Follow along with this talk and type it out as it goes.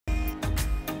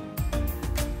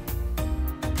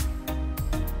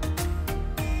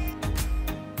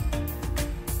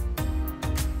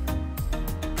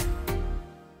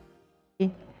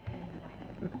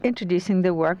introducing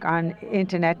the work on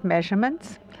internet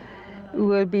measurements.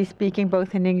 We'll be speaking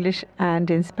both in English and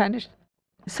in Spanish.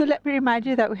 So let me remind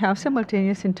you that we have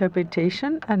simultaneous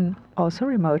interpretation and also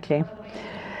remotely.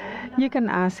 You can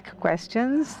ask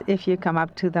questions if you come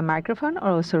up to the microphone or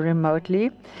also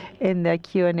remotely in the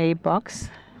Q&A box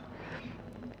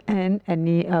in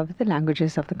any of the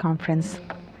languages of the conference.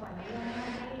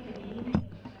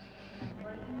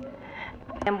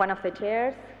 I'm one of the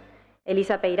chairs,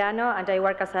 Elisa Peirano, and I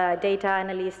work as a data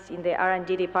analyst in the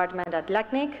R&D department at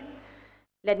LACNIC.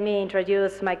 Let me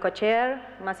introduce my co-chair,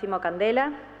 Massimo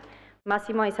Candela.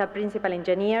 Massimo is a principal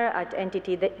engineer at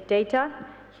Entity Data.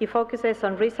 He focuses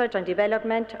on research and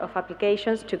development of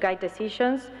applications to guide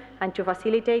decisions and to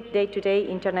facilitate day-to-day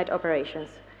internet operations.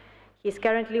 He's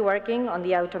currently working on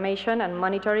the automation and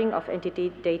monitoring of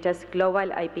Entity Data's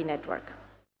global IP network.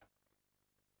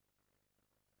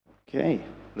 Okay,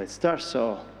 let's start.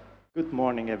 So, good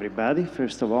morning, everybody,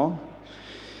 first of all.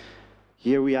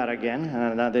 Here we are again,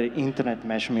 another Internet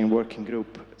Measurement Working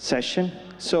Group session.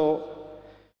 So,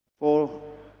 for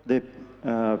the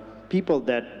people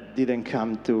that didn't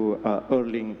come to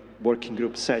early working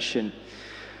group session,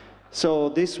 so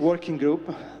this working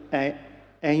group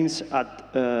aims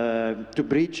at to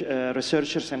bridge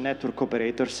researchers and network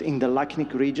operators in the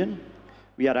LACNIC region.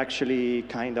 We are actually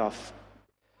kind of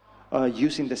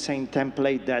using the same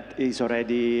template that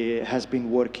has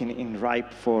been working in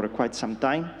RIPE for quite some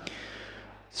time.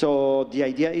 So the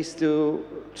idea is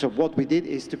so what we did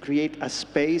is to create a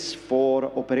space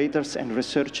for operators and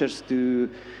researchers to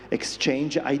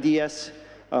exchange ideas,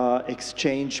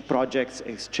 exchange projects,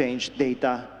 exchange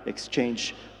data,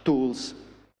 exchange tools,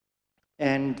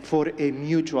 and for a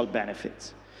mutual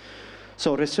benefit.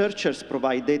 So researchers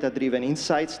provide data-driven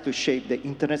insights to shape the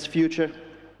Internet's future,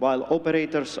 while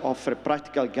operators offer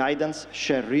practical guidance,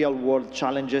 share real-world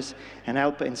challenges, and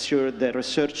help ensure the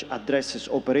research addresses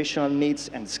operational needs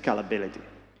and scalability.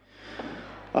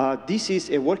 This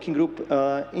is a working group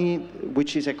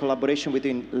which is a collaboration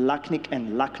between LACNIC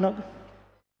and LACNOG.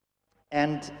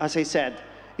 And as I said,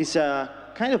 it's a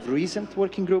kind of recent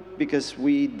working group because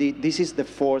this is the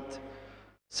fourth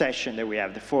session that we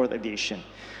have, the fourth edition.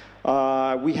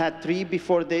 We had 3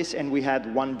 before this, and we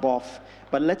had 1 BOF.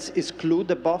 But let's exclude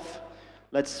the BOF.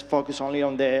 Let's focus only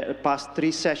on the past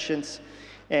 3 sessions.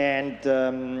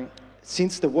 And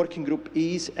since the working group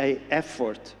is an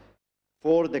effort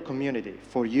for the community,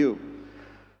 for you,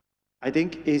 I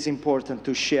think it's important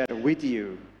to share with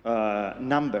you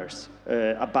numbers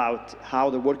about how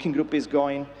the working group is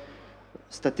going,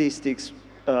 statistics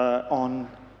on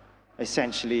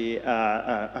essentially,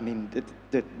 I mean,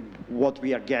 what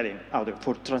we are getting out of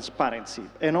for transparency.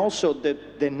 And also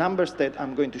the numbers that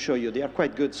I'm going to show you, they are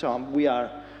quite good, so we are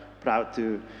proud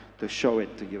to show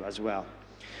it to you as well.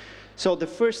 So the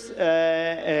first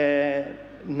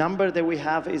number that we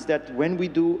have is that when we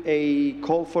do a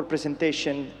call for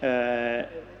presentation,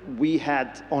 we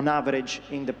had, on average,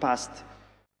 in the past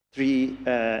 3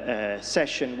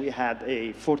 sessions, we had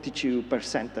a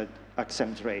 42%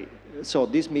 accept rate. So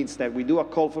this means that we do a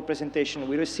call for presentation,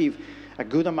 we receive a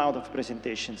good amount of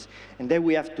presentations, and then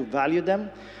we have to value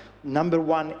them. Number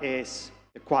 1 is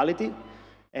the quality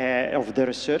of the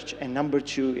research, and number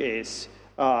 2 is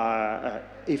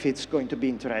if it's going to be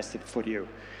interesting for you.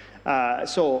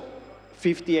 So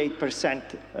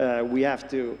 58% we have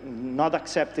to not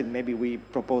accept it. Maybe we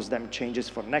propose them changes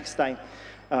for next time.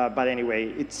 But anyway,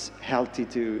 it's healthy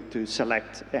to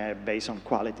select based on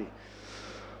quality.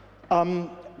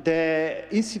 The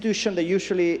institution they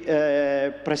usually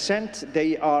present,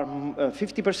 they are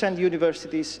 50%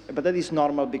 universities, but that is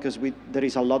normal because there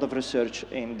is a lot of research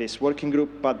in this working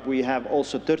group, but we have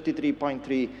also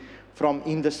 33.3 from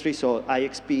industry, so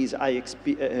IXPs,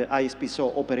 ISPs,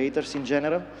 so operators in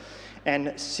general, and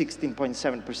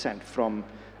 16.7% from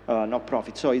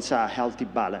not-profit, so it's a healthy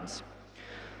balance.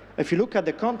 If you look at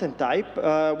the content type,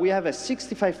 we have a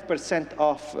 65%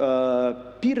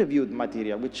 of peer-reviewed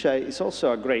material, which is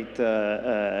also a great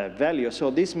value. So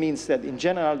this means that in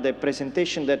general, the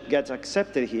presentation that gets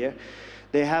accepted here,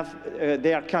 they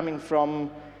are coming from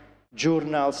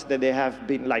journals that they have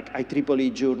been like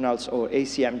IEEE journals or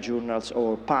ACM journals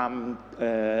or PAM,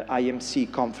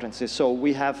 IMC conferences. So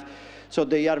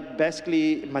they are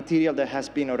basically material that has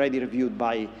been already reviewed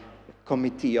by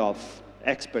committee of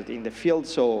experts in the field.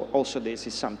 So also this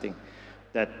is something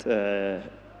that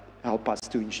help us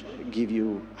to give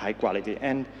you high quality.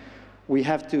 And we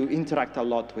have to interact a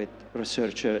lot with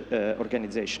research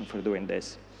organization for doing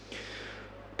this.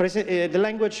 The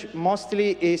language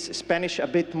mostly is Spanish, a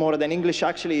bit more than English.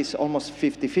 Actually, it's almost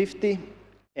 50-50.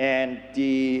 And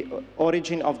the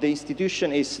origin of the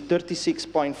institution is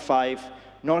 36.5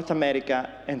 North America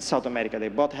and South America. They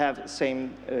both have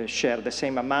same share, the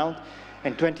same amount,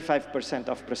 and 25%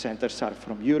 of presenters are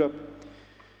from Europe.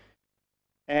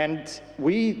 And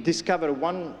we discovered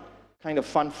one kind of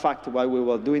fun fact while we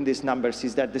were doing these numbers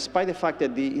is that despite the fact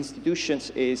that the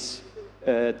institutions is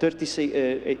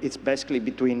it's basically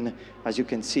between, as you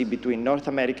can see, between North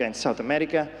America and South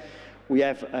America, we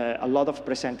have a lot of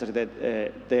presenters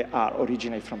that they are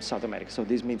originally from South America. So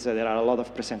this means that there are a lot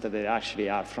of presenters that actually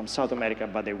are from South America,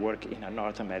 but they work in a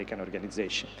North American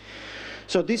organization.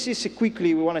 So this is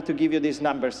quickly, we wanted to give you these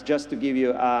numbers just to give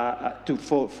you,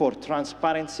 for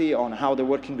transparency on how the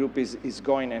working group is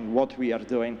going and what we are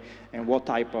doing and what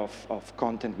type of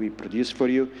content we produce for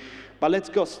you. But let's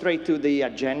go straight to the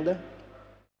agenda.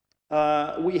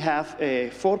 We have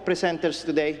 4 presenters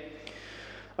today.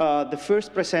 The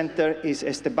first presenter is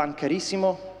Esteban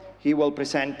Carissimo. He will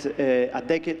present A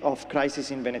Decade of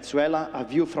Crisis in Venezuela, a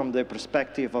view from the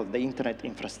perspective of the internet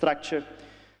infrastructure.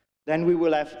 Then we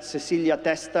will have Cecilia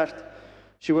Testart.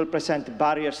 She will present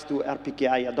Barriers to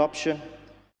RPKI Adoption.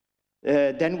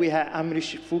 Then we have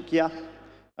Amrish Fukia.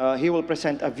 He will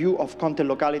present a view of content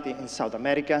locality in South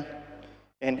America.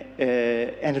 And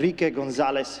Enrique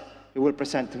Gonzalez, he will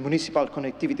present Municipal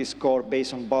Connectivity Score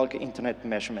based on bulk internet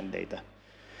measurement data.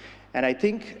 And I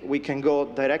think we can go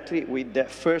directly with the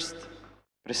first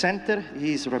presenter.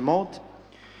 He is remote.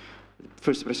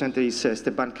 First presenter is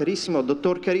Esteban Carissimo.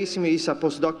 Dr. Carissimo is a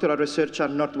postdoctoral researcher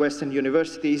at Northwestern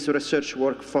University. His research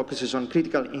work focuses on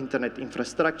critical internet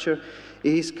infrastructure.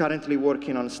 He is currently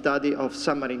working on study of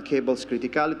submarine cables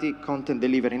criticality, content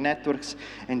delivery networks,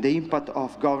 and the impact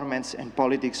of governments and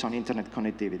politics on internet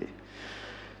connectivity.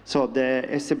 So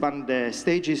Esteban, the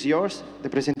stage is yours. The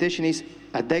presentation is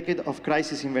A Decade of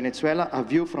Crisis in Venezuela, a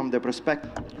view from the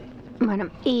perspective. Bueno,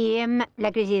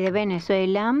 la crisis de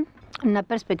Venezuela, una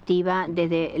perspectiva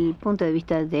desde el punto de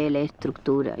vista de la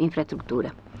infraestructura.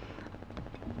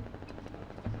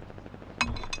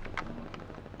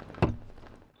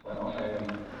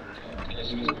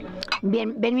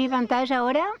 Bien, ¿ven mi pantalla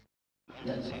ahora?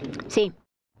 Sí.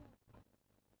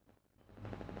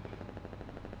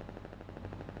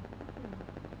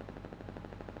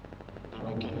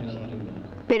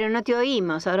 Pero no te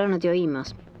oímos, ahora no te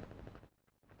oímos.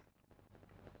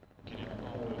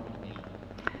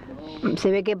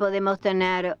 Se ve que podemos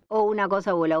tener o una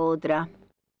cosa o la otra.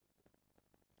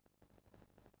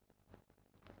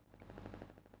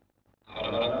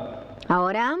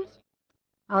 ¿Ahora?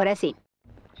 Ahora sí.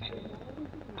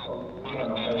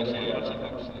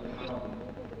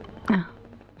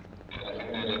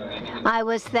 I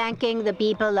was thanking the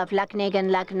people of LACNIC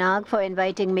and LACNOG for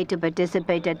inviting me to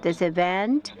participate at this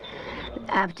event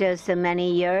after so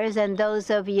many years, and those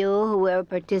of you who were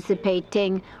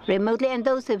participating remotely, and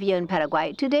those of you in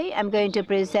Paraguay. Today I'm going to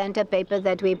present a paper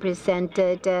that we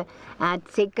presented at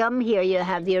SICOM. Here you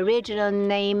have the original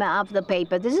name of the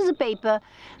paper. This is a paper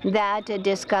that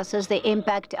discusses the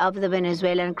impact of the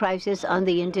Venezuelan crisis on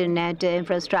the internet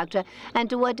infrastructure,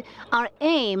 and what our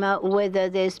aim with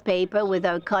this paper with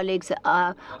our colleagues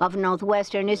of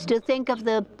Northwestern is to think of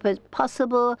the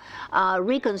possible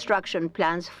reconstruction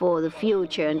plans for the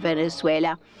future in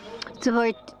Venezuela. So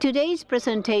for today's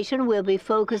presentation, we'll be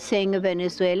focusing on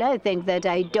Venezuela. I think that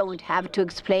I don't have to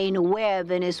explain where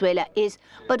Venezuela is,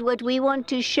 but what we want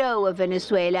to show of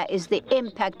Venezuela is the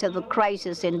impact of the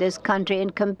crisis in this country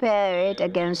and compare it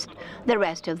against the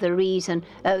rest of the region,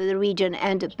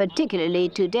 and particularly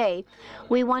today.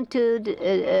 We want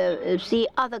to see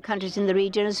other countries in the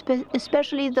region,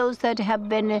 especially those that have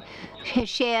been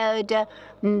shared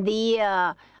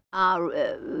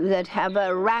that have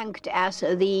ranked as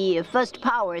the first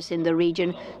powers in the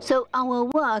region. So our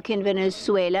work in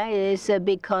Venezuela is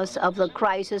because of the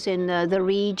crisis in the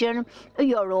region.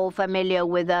 You're all familiar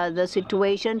with the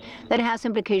situation that has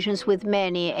implications with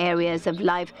many areas of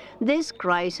life. This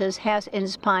crisis has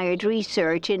inspired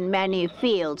research in many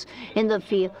fields, in the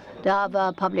field of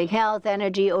public health,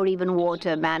 energy, or even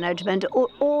water management.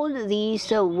 All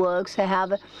these works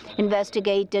have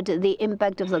investigated the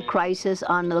impact of the crisis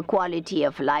on the quality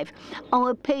of life.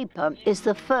 Our paper is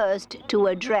the first to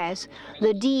address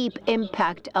the deep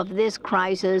impact of this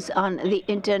crisis on the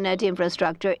internet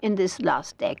infrastructure in this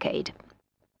last decade.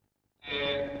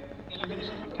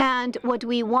 And what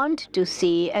we want to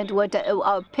see and what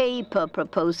our paper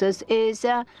proposes is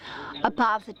a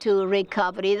path to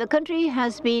recovery. The country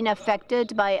has been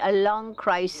affected by a long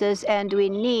crisis, and we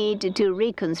need to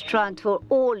reconstruct for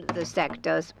all the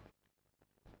sectors.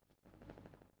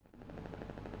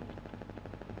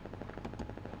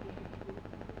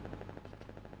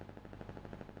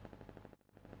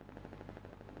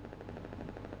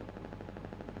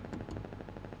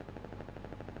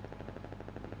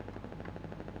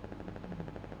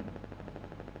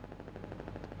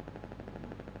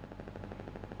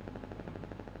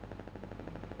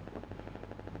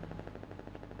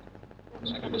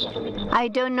 I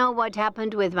don't know what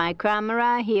happened with my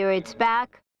camera. Here it's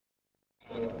back.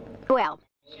 Well,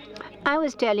 I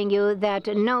was telling you that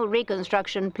no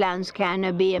reconstruction plans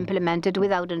can be implemented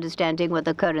without understanding what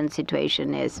the current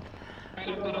situation is.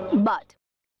 But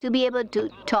to be able to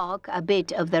talk a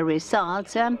bit of the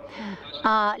results,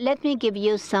 let me give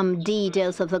you some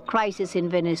details of the crisis in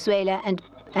Venezuela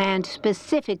and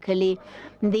specifically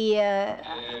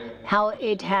how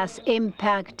it has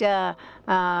impacted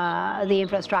the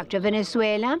infrastructure.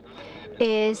 Venezuela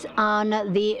is on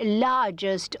the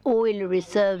largest oil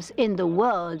reserves in the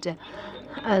world,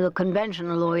 the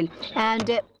conventional oil,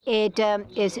 and it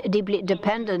is deeply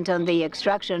dependent on the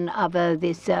extraction of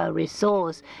this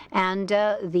resource. And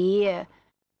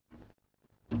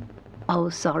oh,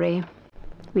 sorry,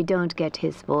 we don't get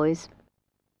his voice.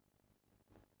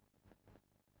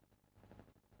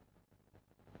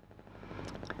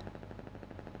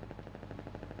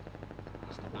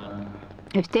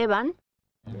 Esteban?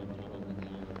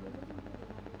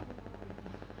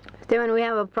 Esteban, we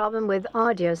have a problem with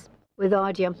audio.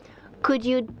 Could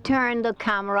you turn the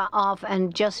camera off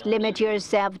and just limit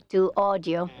yourself to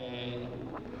audio?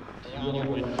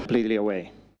 Completely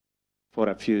away for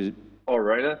a few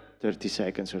 30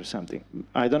 seconds or something.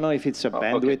 I don't know if it's a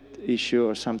bandwidth issue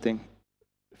or something.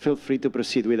 Feel free to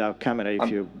proceed without camera if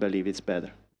you believe it's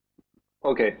better.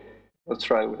 Okay, let's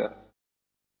try with that.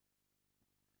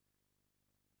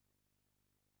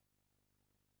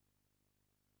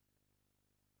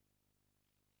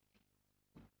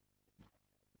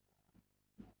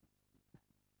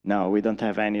 No, we don't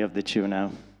have any of the two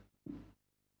now.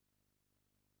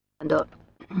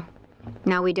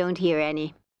 Now we don't hear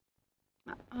any.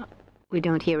 We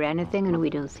don't hear anything and we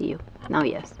don't see you. Now,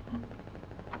 yes.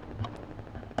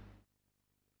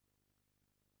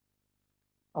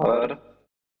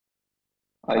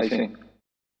 I see.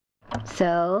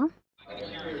 So?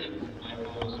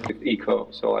 With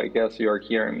echo, so I guess you are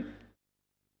hearing me.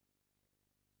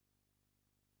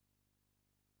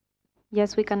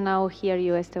 Yes, we can now hear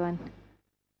you, Esteban.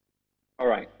 All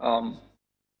right.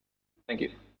 Thank you.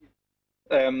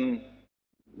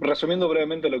 Resumiendo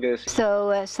brevemente lo que decía.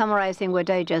 So, summarizing what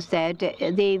I just said,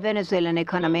 the Venezuelan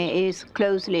economy is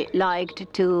closely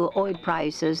linked to oil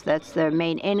prices. That's their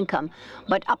main income.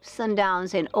 But ups and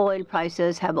downs in oil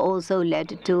prices have also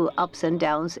led to ups and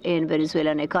downs in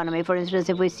Venezuelan economy. For instance,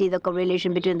 if we see the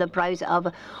correlation between the price of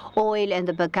oil and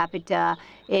the per capita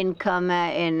income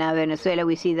in Venezuela,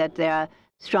 we see that there are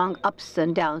strong ups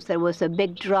and downs. There was a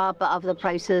big drop of the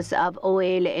prices of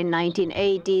oil in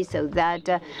 1980, so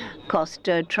that caused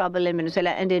trouble in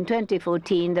Venezuela. And in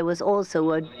 2014, there was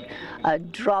also a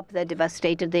drop that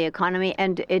devastated the economy,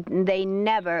 and they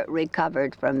never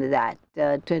recovered from that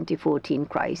 2014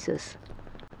 crisis.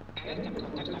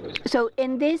 So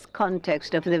in this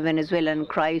context of the Venezuelan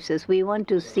crisis, we want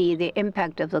to see the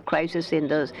impact of the crisis in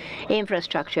the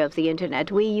infrastructure of the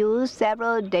internet. We use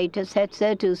several data sets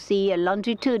to see a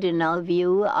longitudinal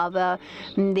view of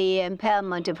the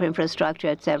impairment of infrastructure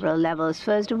at several levels.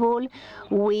 First of all,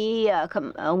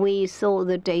 we saw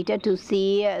the data to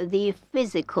see the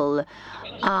physical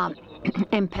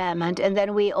impairment, and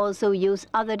then we also use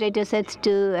other data sets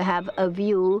to have a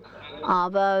view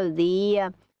of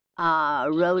the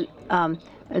role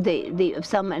of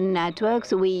some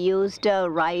networks. We used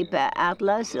RIPE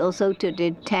Atlas also to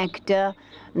detect the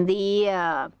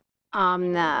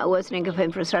worsening of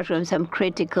infrastructure and some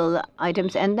critical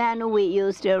items. And then we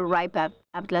used RIPE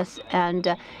Atlas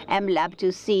and MLab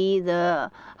to see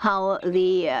how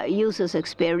the user's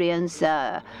experience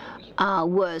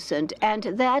worsened. And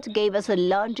that gave us a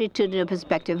longitudinal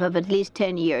perspective of at least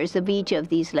 10 years of each of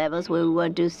these levels, where we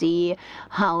want to see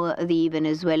how the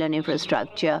Venezuelan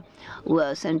infrastructure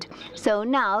worsened. So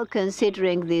now,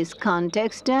 considering this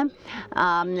context,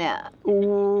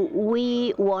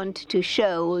 we want to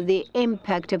show the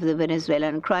impact of the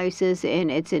Venezuelan crisis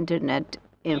in its internet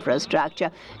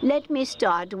infrastructure. Let me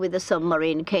start with the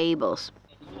submarine cables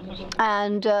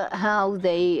and how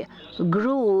they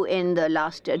grew in the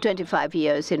last 25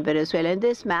 years in Venezuela. In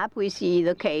this map, we see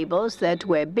the cables that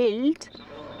were built,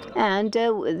 and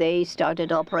they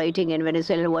started operating in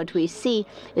Venezuela. What we see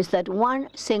is that one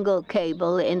single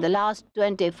cable in the last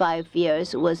 25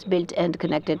 years was built and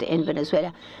connected in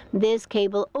Venezuela. This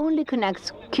cable only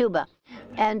connects Cuba.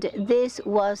 And this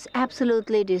was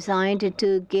absolutely designed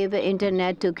to give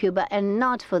internet to Cuba and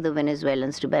not for the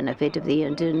Venezuelans to benefit of the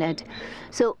internet.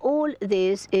 So all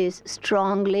this is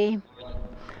strongly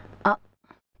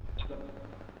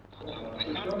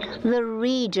the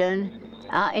region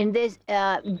In this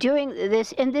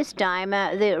time,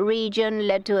 the region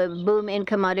led to a boom in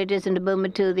commodities and a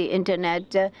boom to the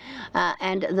internet,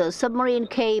 and the submarine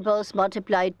cables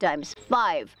multiplied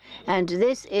 ×5. And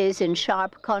this is in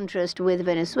sharp contrast with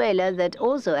Venezuela, that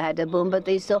also had a boom, but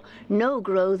they saw no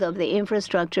growth of the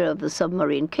infrastructure of the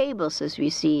submarine cables, as we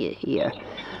see here.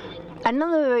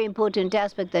 Another very important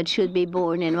aspect that should be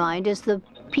borne in mind is the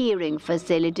peering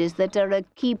facilities that are a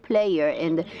key player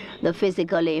in the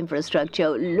physical infrastructure.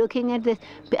 Looking at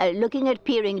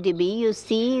peering DB, you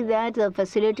see that the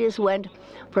facilities went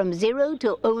from 0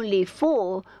 to only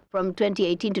 4 from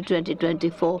 2018 to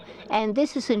 2024, and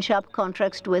this is in sharp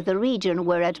contrast with the region,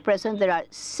 where at present there are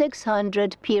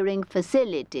 600 peering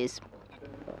facilities.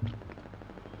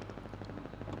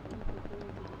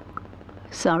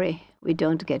 Sorry, we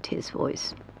don't get his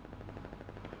voice.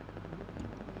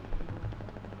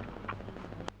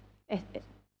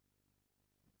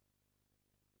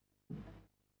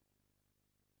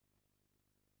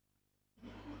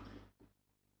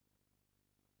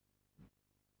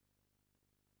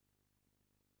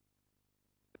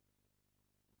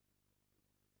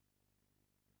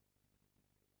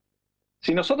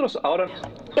 Si nosotros ahora...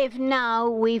 If now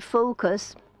we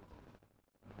focus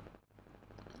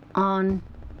on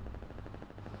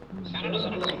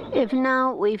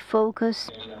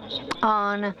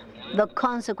the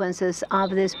consequences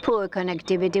of this poor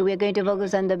connectivity, we're going to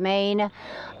focus on the main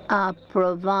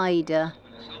provider.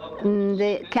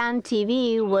 The CAN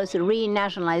TV was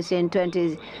renationalized in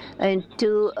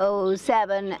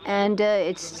 2007, and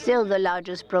it's still the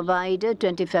largest provider,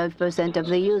 25% of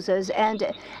the users.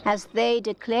 And as they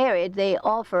declare it, they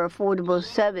offer affordable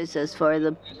services for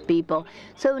the people.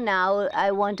 So now I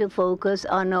want to focus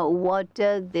on what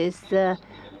this tells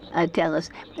us.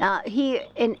 Here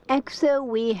in EXA,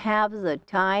 we have the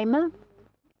time.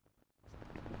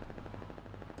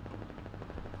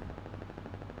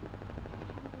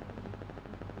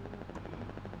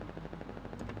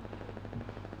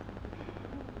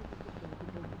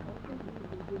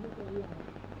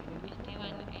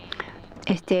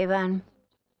 Esteban,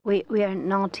 we are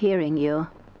not hearing you.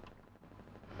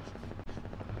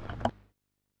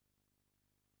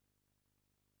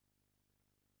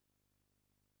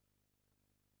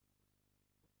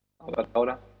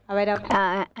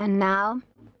 And now,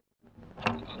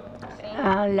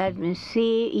 let me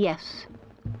see. Yes.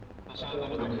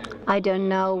 I don't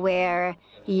know where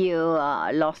you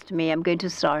lost me. I'm going to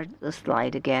start the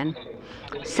slide again.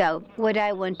 So what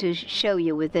I want to show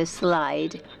you with this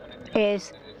slide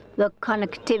is the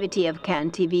connectivity of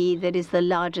CAN TV, that is the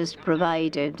largest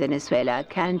provider in Venezuela.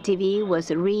 CAN TV was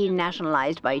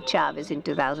renationalized by Chavez in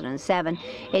 2007.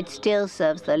 It still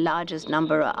serves the largest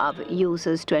number of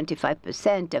users,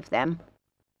 25% of them.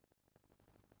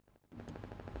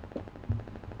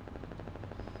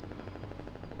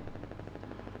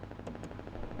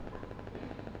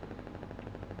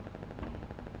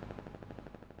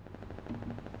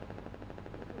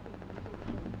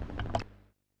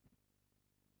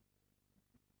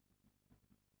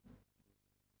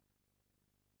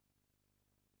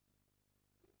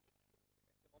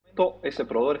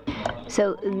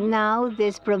 So now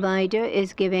this provider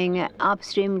is giving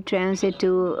upstream transit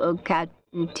to CAN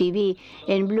TV.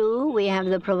 In blue, we have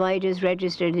the providers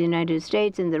registered in the United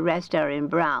States, and the rest are in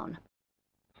brown.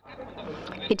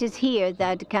 It is here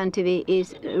that CAN TV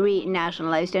is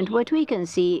renationalized, and what we can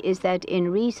see is that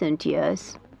in recent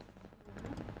years,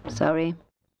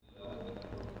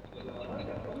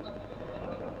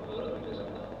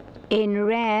 in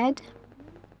red,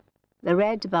 the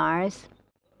red bars,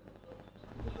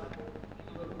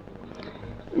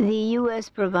 the U.S.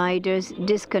 providers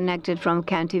disconnected from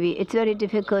CAN TV. It's very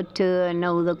difficult to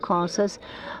know the causes,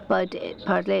 but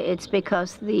partly it's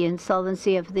because the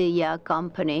insolvency of the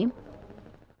company.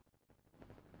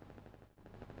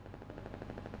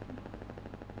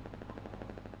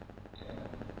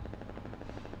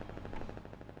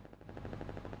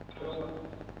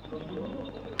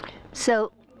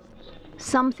 So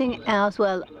something else,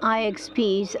 well,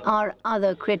 IXPs are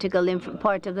other critical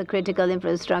part of the critical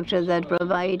infrastructure that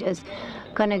provide us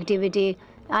connectivity.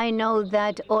 I know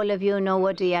that all of you know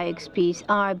what the IXPs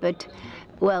are, but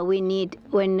well, we need,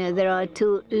 when there are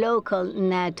two local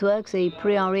networks, a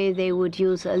priori they would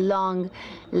use long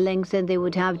links and they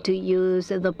would have to use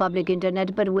the public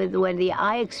internet. But when the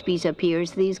IXPs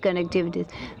appears, these connectivities,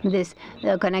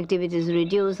 the connectivity is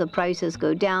reduced, the prices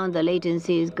go down, the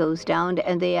latency goes down,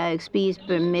 and the IXPs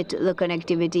permit the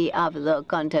connectivity of the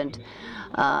content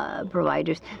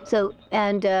providers. So,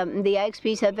 and the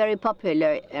IXPs are very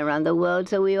popular around the world,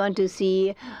 so we want to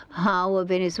see how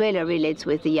Venezuela relates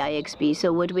with the IXP. So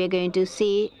So what we're going to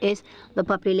see is the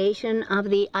population of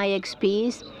the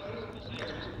IXPs,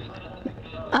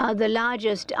 the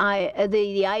largest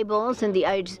the eyeballs and the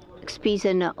IXPs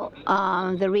in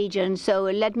the region. So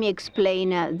let me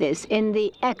explain this. In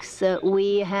the X,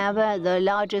 we have the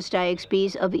largest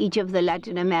IXPs of each of the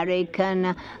Latin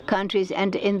American countries,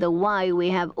 and in the Y, we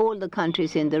have all the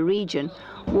countries in the region.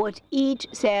 What each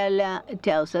cell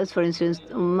tells us, for instance,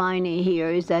 mine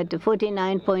here is that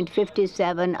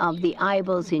 49.57 of the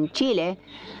eyeballs in Chile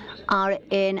are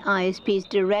in ISPs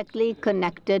directly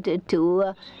connected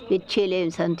to the Chile in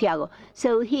Santiago.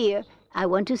 So here, we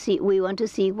want to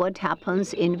see what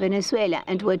happens in Venezuela.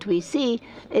 And what we see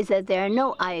is that there are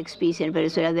no IXPs in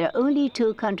Venezuela. There are only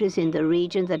two countries in the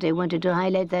region that I wanted to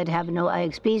highlight that have no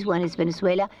IXPs. One is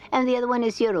Venezuela, and the other one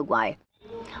is Uruguay.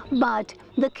 But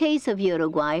the case of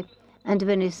Uruguay and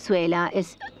Venezuela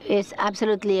is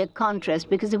absolutely a contrast,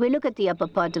 because if we look at the upper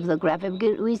part of the graphic,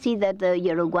 we see that the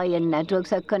Uruguayan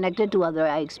networks are connected to other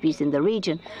IXPs in the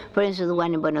region. For instance, the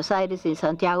one in Buenos Aires, in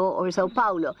Santiago, or Sao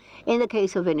Paulo. In the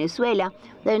case of Venezuela,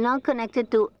 they're not connected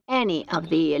to any of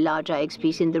the large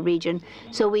IXPs in the region.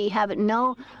 So we have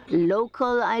no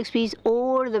local IXPs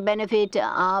or the benefit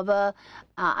of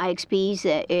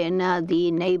IXPs in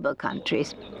the neighbor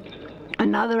countries.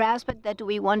 Another aspect that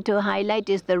we want to highlight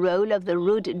is the role of the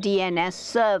root DNS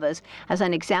servers as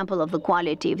an example of the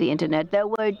quality of the internet. There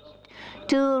were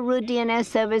two root DNS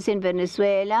servers in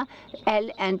Venezuela, L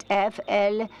and F.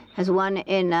 L has one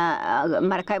in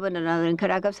Maracaibo and another in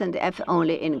Caracas, and F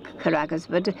only in Caracas.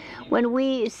 But when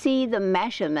we see the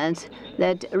measurements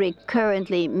that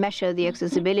recurrently measure the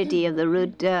accessibility of the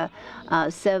root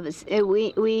service,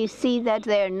 we see that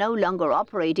they are no longer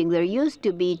operating. There used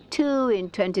to be two in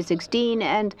 2016,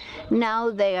 and now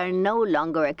they are no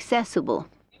longer accessible.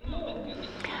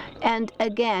 And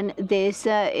again, this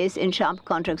is in sharp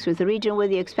contrast with the region, where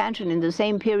the expansion in the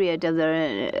same period of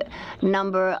the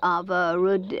number of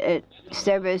root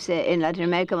servers in Latin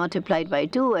America multiplied by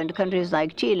 2, and countries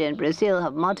like Chile and Brazil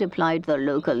have multiplied the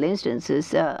local instances.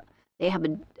 They have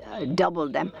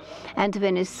doubled them. And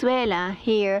Venezuela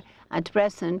here at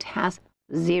present has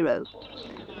 0.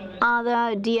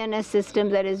 Other DNS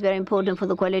system that is very important for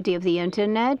the quality of the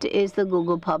internet is the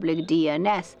Google Public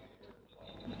DNS,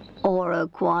 or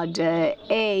Quad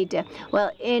 8. Well,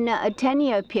 in a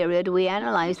 10-year period, we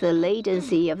analyzed the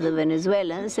latency of the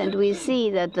Venezuelans, and we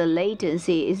see that the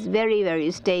latency is very,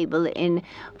 very stable in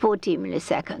 40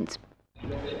 milliseconds.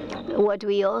 What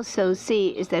we also see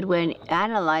is that when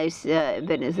analyze the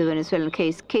Venezuelan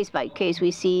case by case, we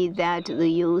see that the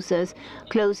users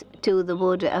close to the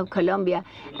border of Colombia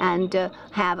and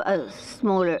have a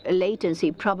smaller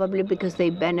latency, probably because they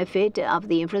benefit of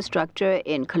the infrastructure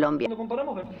in Colombia.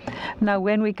 Now,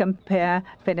 when we compare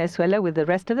Venezuela with the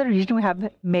rest of the region, we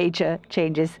have major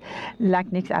changes.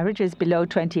 LACNIC's average is below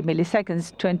 20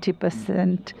 milliseconds,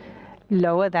 20%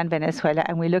 lower than Venezuela.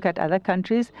 And we look at other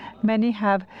countries, many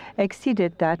have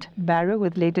exceeded that barrier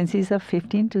with latencies of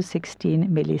 15 to 16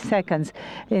 milliseconds.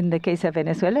 In the case of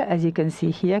Venezuela, as you can see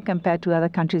here, compared to other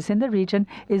countries in the region,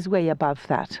 is way above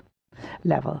that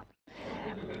level.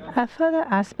 Further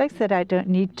aspects that I don't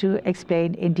need to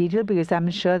explain in detail, because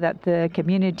I'm sure that the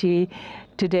community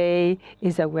today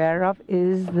is aware of,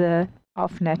 is the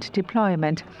off-net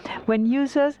deployment. When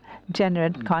users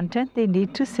generate content, they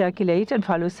need to circulate and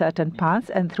follow certain paths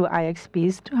and through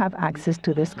IXPs to have access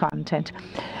to this content.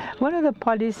 One of the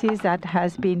policies that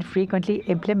has been frequently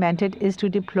implemented is to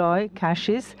deploy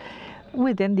caches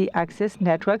within the access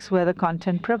networks, where the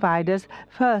content providers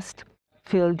first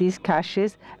fill these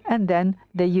caches, and then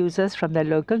the users from the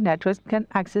local networks can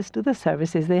access to the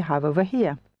services they have over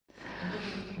here.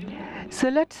 So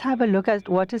let's have a look at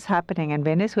what is happening in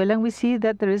Venezuela, and we see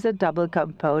that there is a double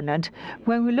component.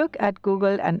 When we look at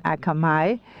Google and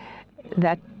Akamai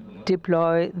that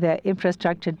deploy their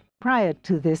infrastructure prior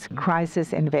to this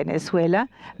crisis in Venezuela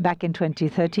back in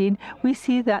 2013, we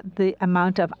see that the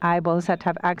amount of eyeballs that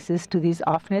have access to these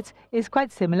off-nets is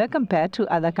quite similar compared to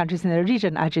other countries in the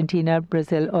region, Argentina,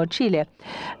 Brazil, or Chile.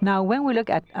 Now, when we look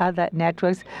at other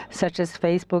networks such as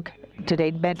Facebook,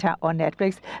 today Meta, or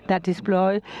Netflix, that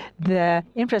deploy the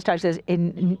infrastructures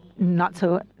in not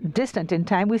so distant in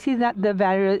time, we see that the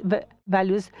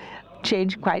values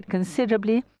change quite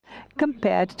considerably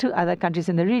compared to other countries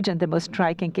in the region. The most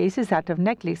striking case is that of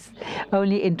Netflix.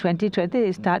 Only in 2020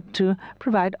 they start to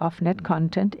provide off-net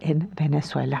content in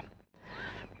Venezuela.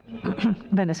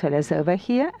 Venezuela is over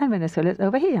here, and Venezuela is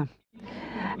over here.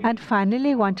 And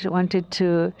finally, wanted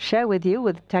to share with you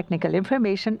with technical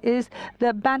information is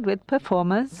the bandwidth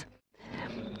performance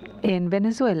in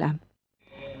Venezuela.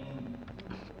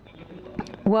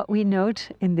 What we note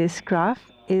in this graph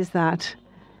is that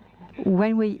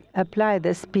When we applied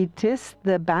the speed test,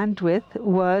 the bandwidth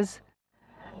was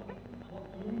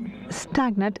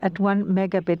stagnant at 1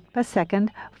 megabit per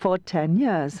second for 10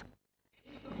 years.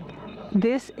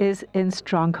 This is in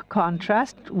strong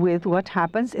contrast with what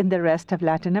happens in the rest of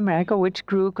Latin America, which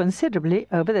grew considerably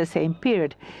over the same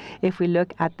period. If we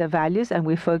look at the values and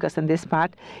we focus on this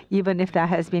part, even if there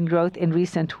has been growth in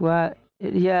recent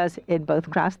years in both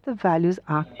graphs, the values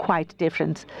are quite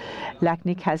different.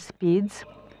 LACNIC has speeds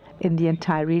in the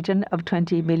entire region of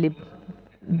 20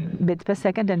 megabits per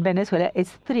second, and Venezuela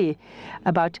is 3,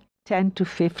 about 10 to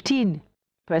 15%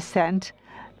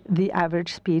 the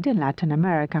average speed in Latin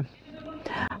America.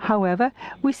 However,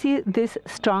 we see this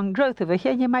strong growth over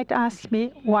here. You might ask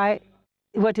me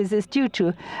what is this due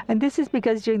to? And this is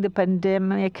because during the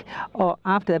pandemic or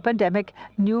after the pandemic,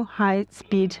 new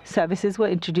high-speed services were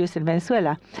introduced in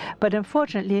Venezuela. But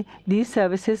unfortunately, these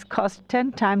services cost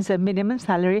 10 times the minimum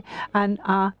salary and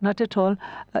are not at all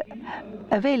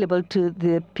available to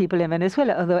the people in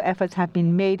Venezuela. Although efforts have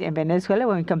been made in Venezuela,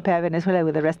 when we compare Venezuela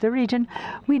with the rest of the region,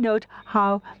 we note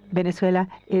how Venezuela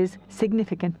is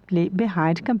significantly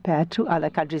behind compared to other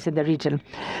countries in the region.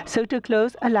 So to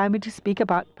close, allow me to speak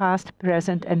about past,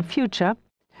 present, and future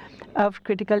of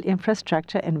critical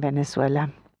infrastructure in Venezuela.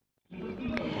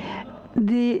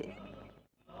 The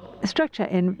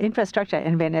infrastructure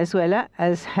in Venezuela,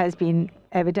 as has been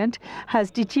evident,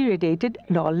 has deteriorated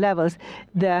at all levels.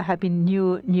 There have been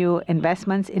new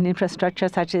investments in infrastructure,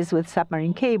 such as with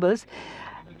submarine cables,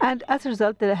 and as a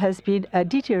result, there has been a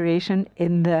deterioration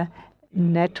in the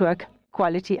network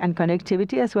quality and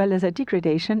connectivity, as well as a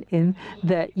degradation in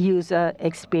the user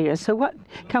experience. So what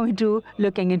can we do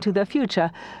looking into the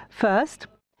future? First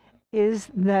is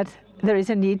that there is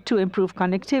a need to improve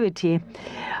connectivity.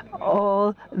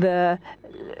 All the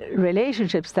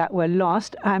relationships that were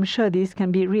lost, I'm sure these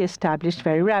can be reestablished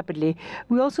very rapidly.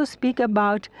 We also speak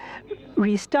about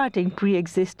restarting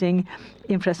pre-existing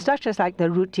infrastructures like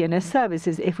the routine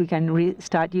services. If we can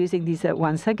restart using these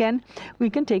once again, we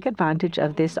can take advantage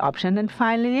of this option. And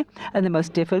finally, and the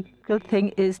most difficult thing,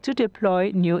 is to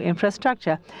deploy new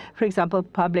infrastructure. For example,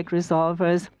 public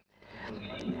resolvers.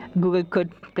 Google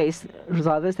could place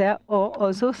resolvers there, or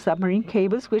also submarine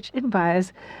cables, which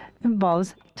involves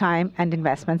time and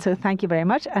investment. So thank you very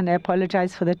much, and I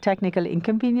apologize for the technical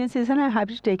inconveniences, and I'm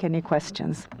happy to take any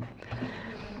questions.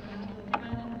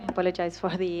 I apologize for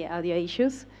the audio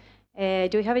issues. Do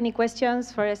you have any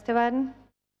questions for Esteban?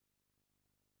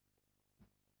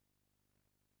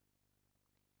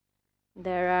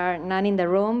 There are none in the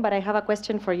room, but I have a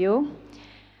question for you.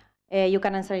 You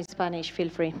can answer in Spanish, feel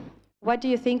free. What do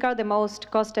you think are the most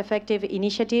cost-effective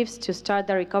initiatives to start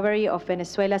the recovery of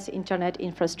Venezuela's internet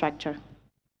infrastructure?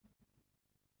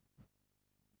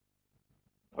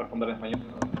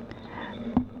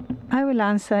 I will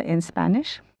answer in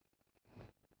Spanish.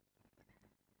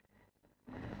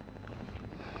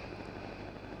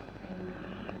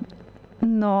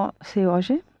 No se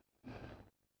oye.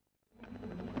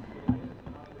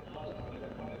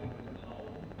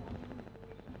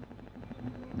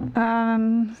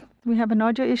 We have an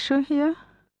audio issue here.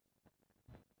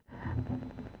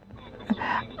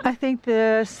 I think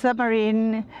the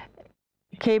submarine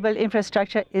cable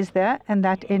infrastructure is there, and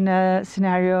that in a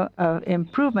scenario of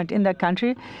improvement in the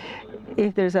country,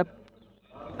 if there's a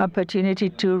opportunity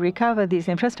to recover these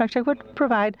infrastructure, would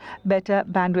provide better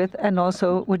bandwidth and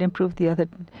also would improve the other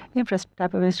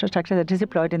type of infrastructure that is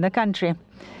deployed in the country.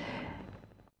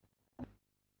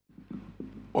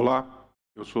 Olá,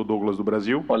 eu sou Douglas do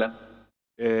Brasil. Hola.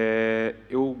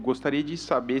 Eu gostaria de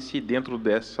saber se dentro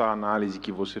dessa análise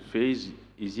que você fez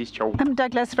existe algo. I'm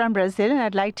Douglas from Brazil, and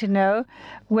I'd like to know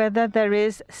whether there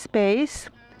is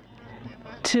space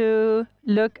to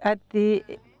look at the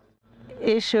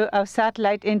issue of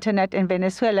satellite internet in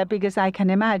Venezuela, because I can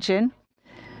imagine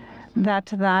that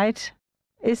that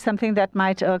is something that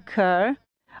might occur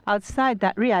outside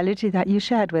that reality that you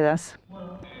shared with us.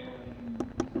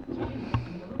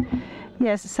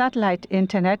 Yes, satellite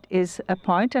internet is a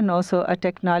point and also a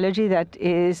technology that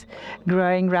is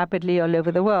growing rapidly all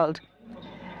over the world.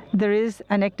 There is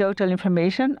anecdotal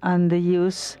information on the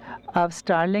use of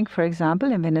Starlink, for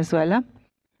example, in Venezuela.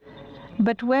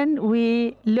 But when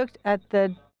we looked at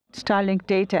the Starlink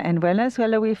data in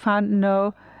Venezuela, we found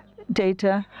no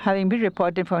data having been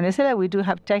reported from Venezuela. We do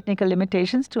have technical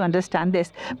limitations to understand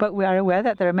this, but we are aware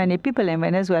that there are many people in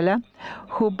Venezuela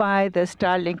who buy the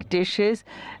Starlink dishes,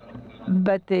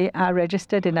 but they are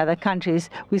registered in other countries.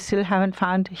 We still haven't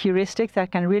found heuristics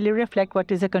that can really reflect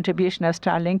what is the contribution of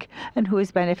Starlink and who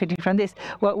is benefiting from this.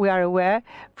 What we are aware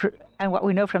And what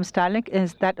we know from Starlink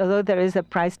is that although there is a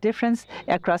price difference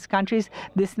across countries,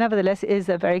 this nevertheless is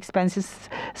a very expensive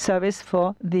service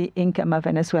for the income of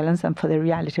Venezuelans and for the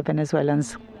reality of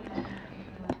Venezuelans.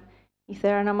 If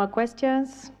there are no more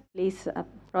questions, please a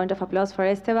round of applause for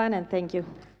Esteban, and thank you.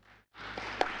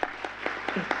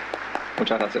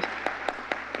 Muchas gracias.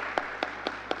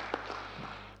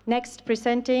 Next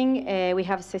presenting, we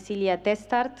have Cecilia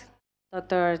Testart.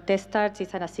 Dr. Testart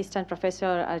is an assistant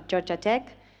professor at Georgia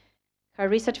Tech. Her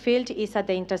research field is at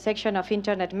the intersection of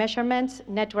internet measurements,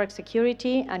 network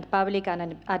security, and public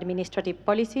and administrative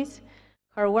policies.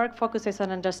 Her work focuses on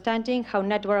understanding how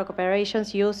network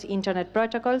operations use internet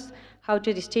protocols, how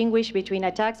to distinguish between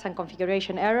attacks and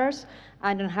configuration errors,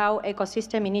 and on how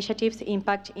ecosystem initiatives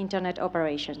impact internet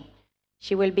operation.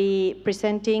 She will be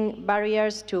presenting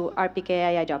barriers to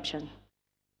RPKI adoption.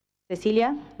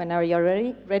 Cecilia, whenever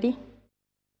you're ready.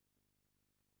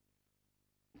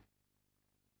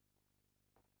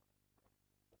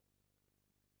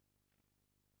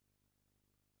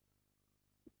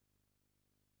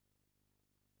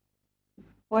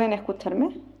 ¿Pueden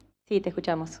escucharme? Sí, te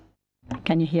escuchamos.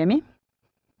 Can you hear me?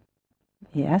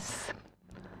 Yes.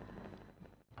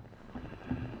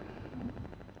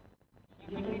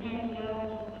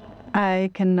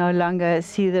 I can no longer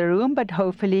see the room, but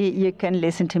hopefully you can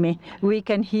listen to me. We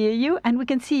can hear you and we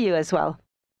can see you as well.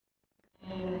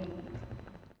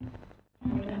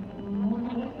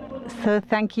 So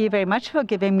thank you very much for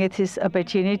giving me this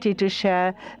opportunity to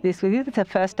share this with you. It's the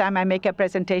first time I make a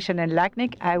presentation in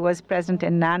LACNIC. I was present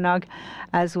in NANOG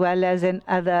as well as in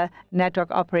other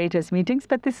network operators meetings,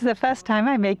 but this is the first time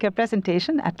I make a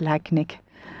presentation at LACNIC.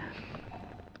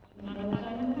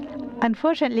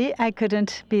 Unfortunately, I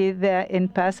couldn't be there in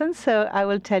person, so I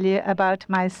will tell you about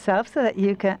myself so that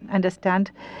you can understand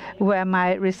where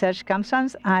my research comes from.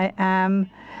 I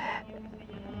am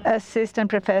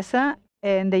assistant professor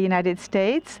in the United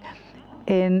States,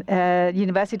 in a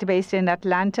university based in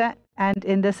Atlanta, and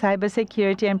in the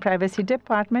Cybersecurity and Privacy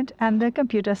Department and the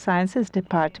Computer Sciences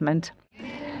Department.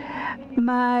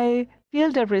 My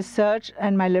field of research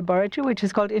and my laboratory, which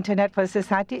is called Internet for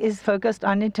Society, is focused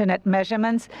on internet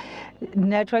measurements,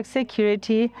 network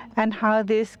security, and how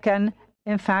this can,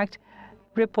 in fact,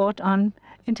 report on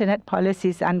internet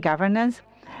policies and governance.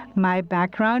 My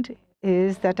background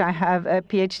is that I have a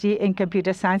PhD in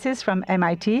computer sciences from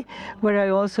MIT, where I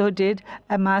also did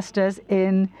a master's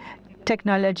in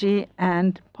technology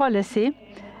and policy.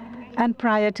 And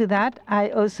prior to that, I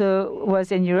also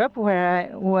was in Europe, where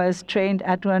I was trained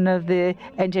at one of the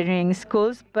engineering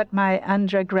schools, but my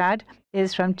undergrad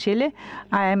is from Chile.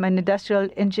 I am an industrial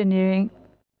engineering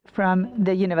from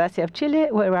the University of Chile,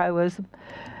 where I was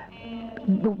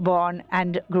born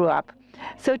and grew up.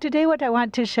 So today what I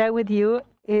want to share with you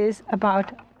is I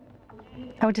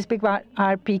want to speak about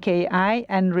RPKI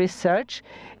and research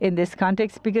in this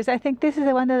context, because I think this is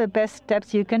one of the best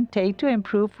steps you can take to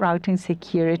improve routing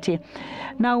security.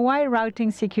 Now, why is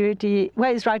routing security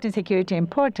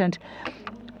important?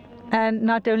 And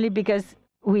not only because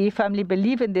we firmly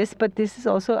believe in this, but this is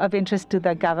also of interest to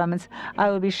the governments. I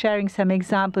will be sharing some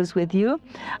examples with you.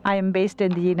 I am based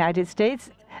in the United States,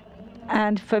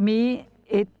 and for me,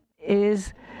 it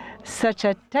is such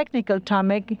a technical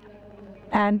topic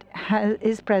and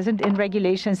is present in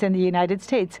regulations in the United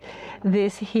States.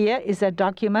 This here is a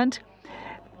document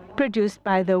produced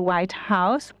by the White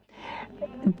House,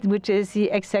 which is the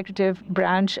executive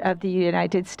branch of the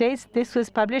United States. This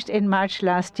was published in March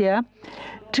last year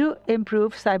to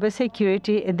improve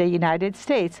cybersecurity in the United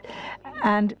States.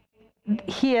 And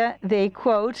here they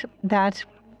quote that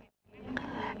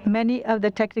many of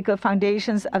the technical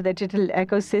foundations of the digital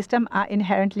ecosystem are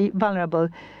inherently vulnerable.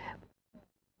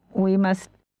 We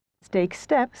must take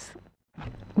steps.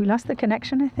 We lost the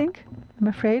connection, I think, I'm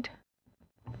afraid.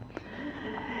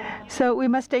 So we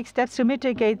must take steps to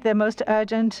mitigate the most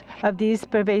urgent of these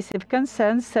pervasive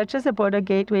concerns, such as the border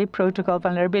gateway protocol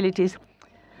vulnerabilities.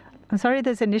 I'm sorry,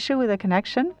 there's an issue with the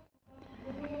connection.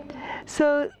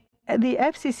 So the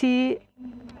FCC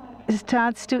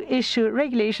starts to issue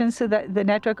regulations so that the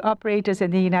network operators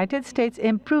in the United States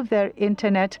improve their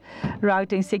internet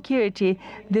routing security.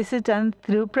 This is done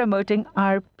through promoting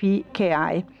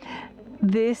RPKI.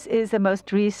 This is the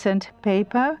most recent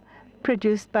paper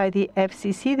produced by the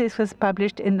FCC. This was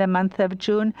published in the month of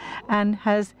June and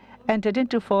has entered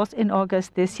into force in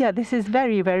August this year. This is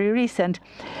very, very recent.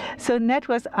 So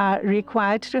networks are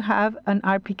required to have an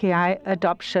RPKI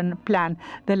adoption plan.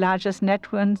 The largest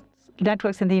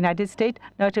networks in the United States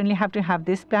not only have to have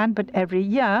this plan, but every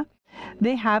year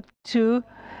they have to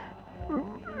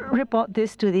report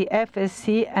this to the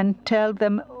FSC and tell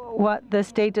them what the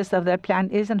status of their plan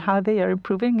is and how they are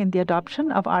improving in the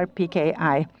adoption of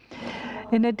RPKI.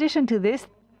 In addition to this,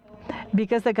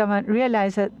 because the government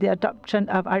realized that the adoption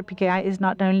of RPKI is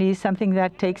not only something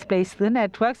that takes place through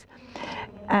networks,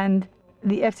 and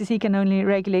the FCC can only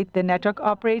regulate the network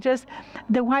operators,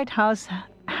 the White House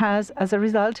has, as a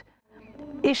result,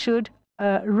 issued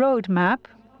a roadmap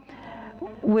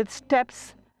with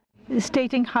steps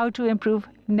stating how to improve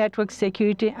network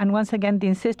security, and once again they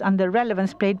insist on the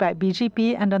relevance played by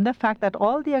BGP and on the fact that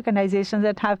all the organizations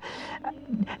that have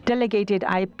delegated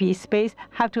IP space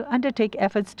have to undertake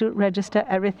efforts to register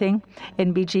everything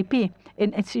in BGP,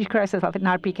 in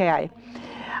RPKI.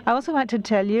 I also want to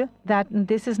tell you that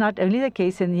this is not only the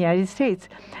case in the United States.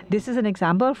 This is an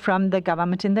example from the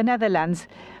government in the Netherlands.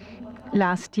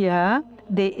 Last year,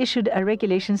 they issued a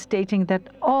regulation stating that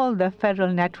all the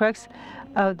federal networks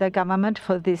of the government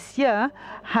for this year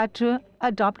had to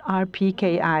adopt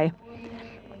RPKI.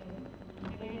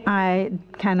 I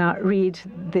cannot read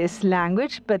this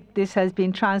language, but this has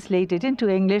been translated into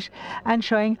English and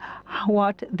showing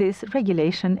what this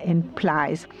regulation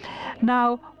implies.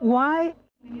 Now, why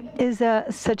is there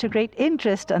such a great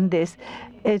interest on this?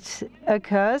 It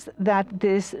occurs that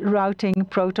this routing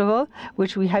protocol,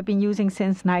 which we have been using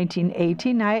since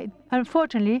 1989,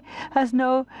 unfortunately has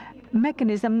no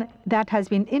mechanism that has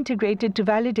been integrated to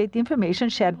validate the information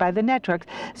shared by the networks.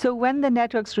 So when the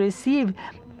networks receive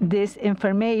this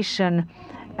information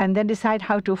and then decide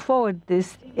how to forward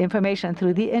this information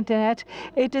through the internet,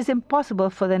 it is impossible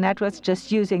for the networks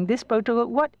just using this protocol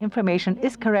what information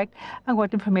is correct and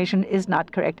what information is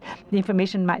not correct. The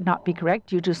information might not be correct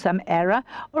due to some error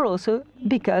or also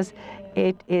because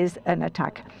it is an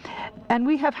attack. And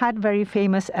we have had very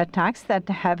famous attacks that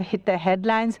have hit the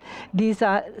headlines. These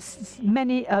are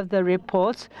many of the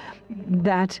reports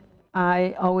that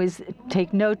I always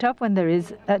take note of when there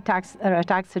is attacks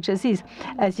such as these.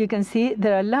 As you can see,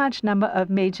 there are a large number of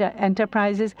major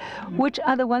enterprises, which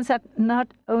are the ones that not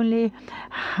only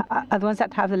are the ones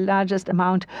that have the largest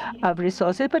amount of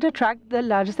resources, but attract the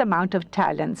largest amount of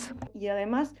talents.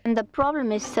 And the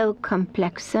problem is so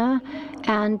complex,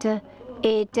 and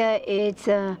it's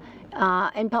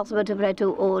impossible to apply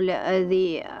to all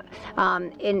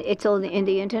it's all in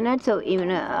the internet. So even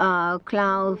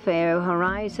Cloudflare,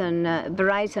 Horizon,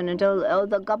 Verizon, and all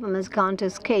the governments can't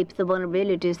escape the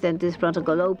vulnerabilities that this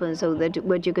protocol opens. So that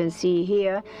what you can see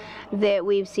here, that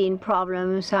we've seen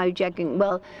problems hijacking.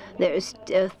 Well, there's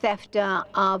theft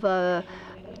of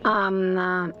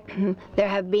there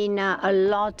have been a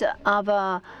lot of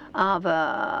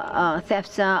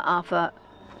thefts of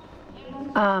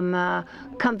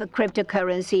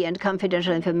cryptocurrency and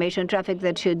confidential information traffic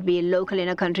that should be local in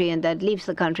a country and that leaves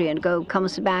the country and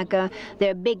comes back. There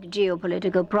are big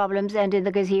geopolitical problems, and in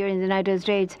the case here in the United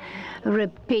States,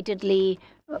 repeatedly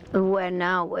when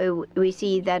now we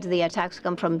see that the attacks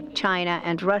come from China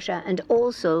and Russia, and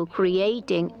also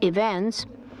creating events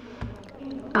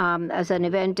as an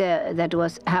event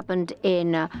that happened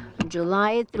in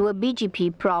July through a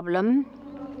BGP problem.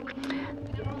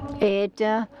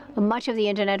 Much of the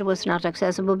internet was not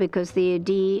accessible because the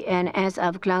DNS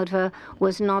of Cloudflare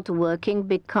was not working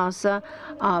because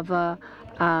of a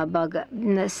bug.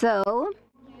 So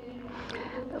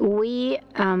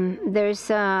there's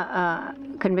a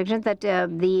conviction that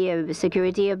the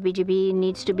security of BGP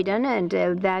needs to be done, and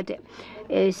that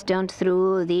is done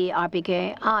through the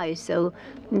RPKI. So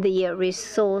the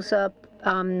resource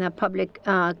public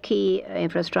key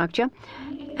infrastructure,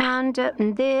 and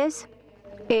this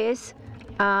is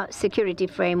a security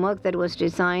framework that was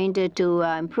designed to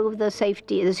improve the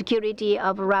security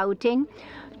of routing,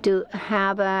 to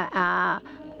have a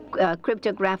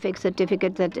cryptographic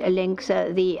certificate that links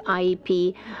the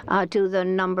IP to the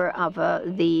number of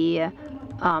the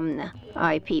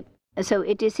IP. So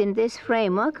it is in this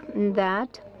framework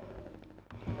that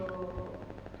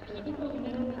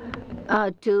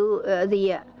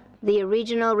the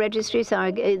regional registries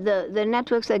are the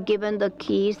networks are given the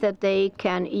keys that they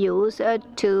can use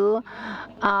to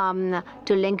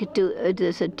link to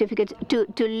the certificates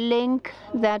to link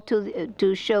that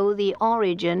to show the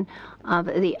origin of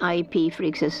the IP for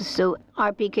access. So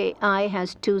RPKI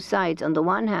has two sides. On the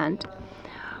one hand,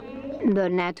 the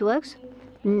networks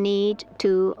need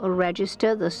to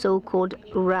register the so-called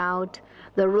route,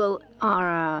 the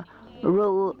ROAS,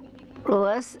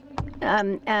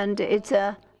 and it's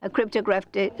a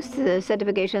cryptographic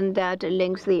certification that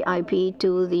links the IP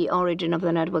to the origin of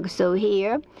the network. So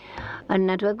here, a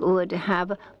network would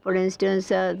have, for instance,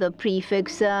 the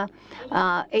prefix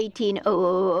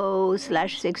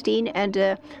 18000/16, and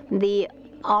the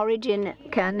origin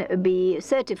can be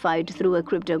certified through a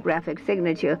cryptographic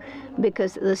signature,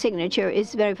 because the signature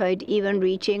is verified even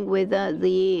reaching with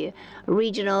the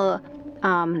regional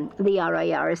the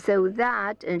RIR. So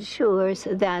that ensures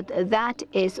that that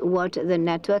is what the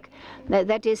network,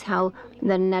 that is how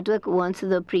the network wants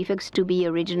the prefix to be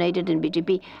originated in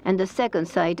BGP, and the second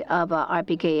side of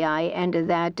RPKI, and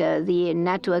that the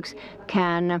networks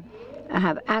can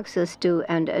have access to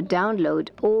and download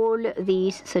all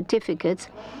these certificates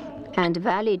and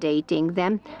validating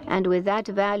them. And with that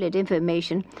valid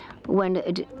information, when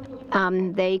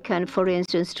they can, for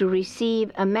instance, to receive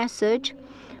a message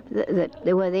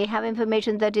where they have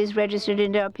information that is registered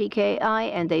in their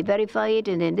RPKI and they verify it,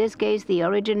 and in this case the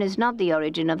origin is not the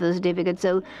origin of the certificate.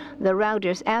 So the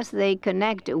routers, as they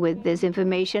connect with this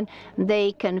information,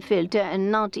 they can filter and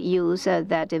not use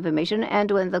that information. And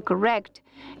when the correct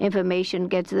information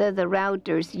gets there, the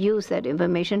routers use that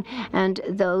information, and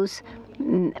those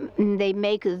they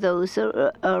make those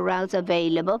routes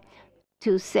available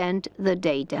to send the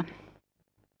data.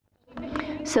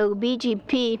 So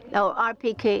BGP or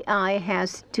RPKI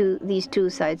has these two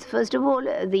sides. First of all,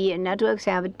 the networks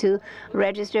have to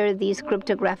register these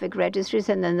cryptographic registries,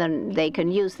 and then they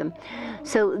can use them.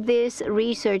 So this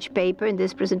research paper, in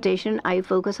this presentation, I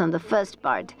focus on the first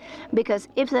part, because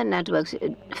if the networks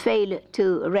fail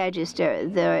to register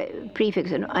their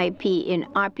prefix and IP in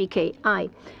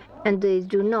RPKI, and they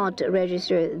do not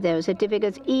register their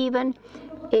certificates, even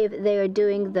if they are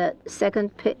doing the second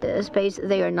space,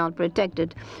 they are not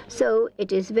protected. So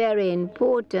it is very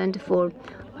important for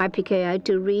RPKI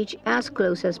to reach as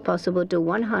close as possible to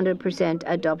 100%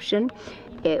 adoption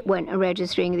when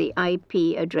registering the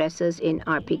IP addresses in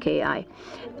RPKI.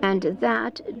 And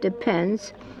that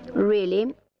depends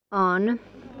really on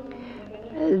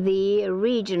the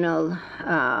regional,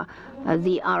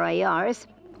 the RIRs.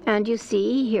 And you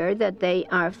see here that they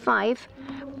are 5.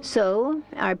 So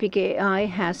RPKI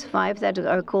has 5 that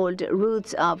are called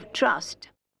roots of trust.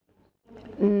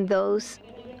 Those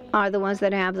are the ones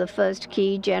that have the first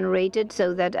key generated,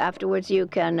 so that afterwards you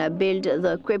can build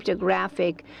the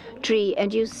cryptographic tree.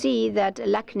 And you see that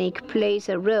LACNIC plays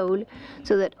a role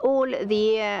so that all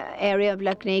the area of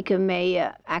LACNIC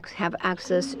may have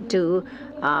access to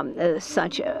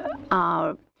such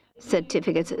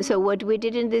certificates. So what we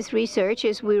did in this research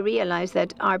is we realized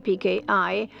that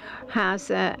RPKI has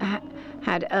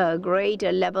had a great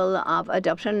level of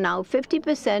adoption. Now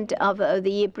 50% of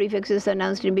the prefixes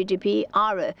announced in BGP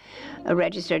are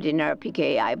registered in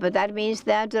RPKI, but that means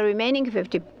that the remaining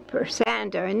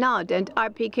 50% are not, and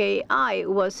RPKI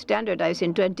was standardized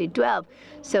in 2012,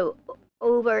 so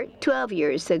over 12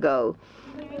 years ago.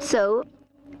 So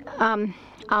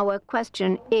our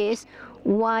question is,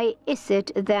 why is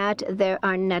it that there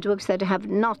are networks that have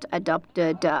not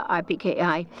adopted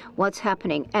RPKI? What's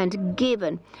happening? And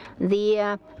given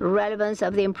the relevance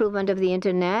of the improvement of the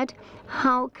Internet,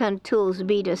 how can tools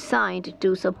be designed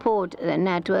to support the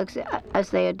networks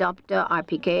as they adopt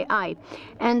RPKI?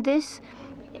 And this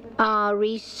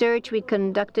research, we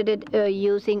conducted it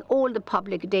using all the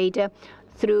public data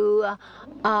through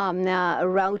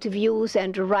route views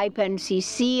and RIPE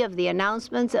NCC of the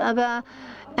announcements of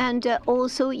and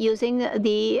also using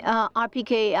the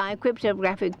RPKI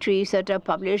cryptographic trees that are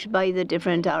published by the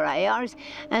different RIRs,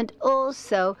 and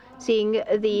also seeing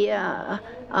the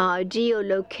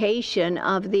geolocation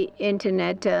of the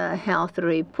Internet Health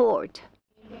Report,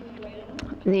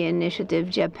 the initiative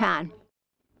Japan.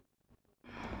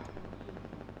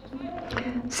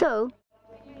 So,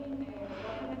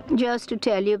 just to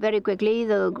tell you very quickly,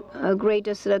 the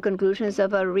greatest conclusions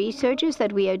of our research is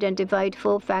that we identified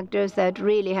 4 factors that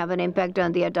really have an impact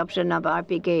on the adoption of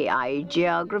RPKI.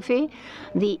 Geography,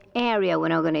 the area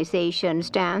when organization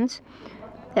stands,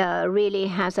 really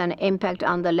has an impact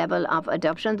on the level of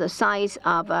adoption. The size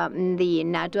of the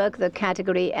network, the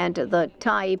category, and the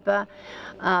type.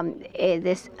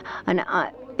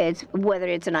 It's whether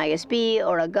it's an ISP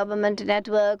or a government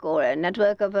network or a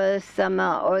network of some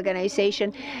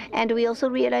organization. And we also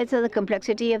realize that the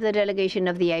complexity of the delegation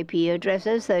of the IP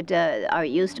addresses that are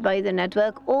used by the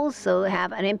network also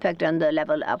have an impact on the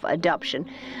level of adoption.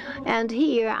 And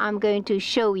here I'm going to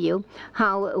show you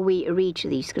how we reach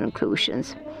these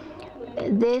conclusions.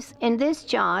 In this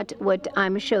chart, what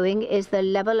I'm showing is the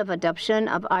level of adoption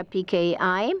of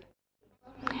RPKI,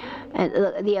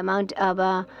 and the amount of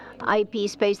IP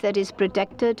space that is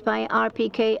protected by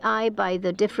RPKI by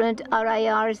the different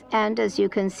RIRs. And as you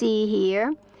can see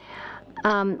here,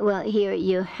 well, here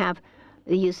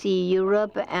you see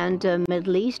Europe and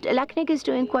Middle East. LACNIC is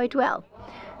doing quite well.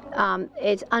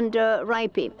 it's under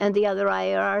RIPE, and the other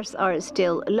IRRs are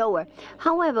still lower.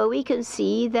 However, we can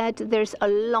see that there's a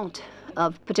lot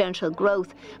of potential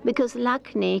growth because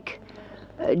LACNIC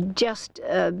just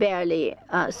barely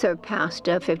surpassed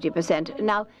 50%.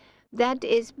 Now, that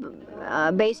is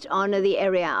based on the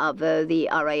area of the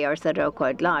RIRs that are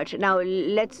quite large. Now,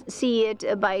 let's see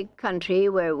it by country,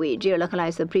 where we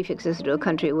geolocalize the prefixes to a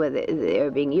country where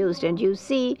they're being used. And you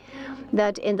see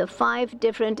that in the 5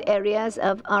 different areas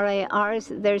of RIRs,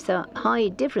 there's a high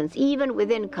difference, even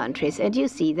within countries. And you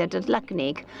see that at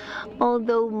LACNIC,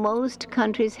 although most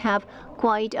countries have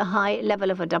quite a high level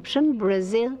of adoption,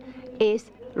 Brazil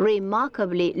is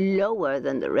remarkably lower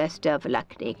than the rest of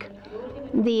LACNIC.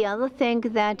 The other thing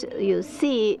that you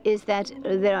see is that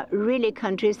there are really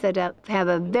countries that have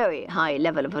a very high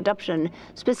level of adoption.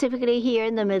 Specifically here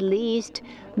in the Middle East,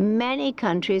 many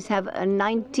countries have a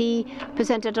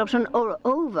 90% adoption or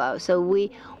over. So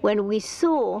when we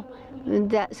saw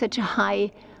that such a high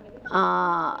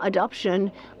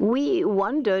adoption, we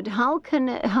wondered how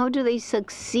do they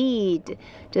succeed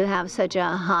to have such a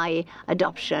high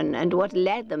adoption, and what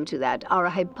led them to that. Our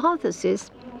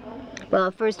hypothesis, well,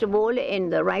 first of all, in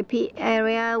the RIPE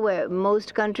area, where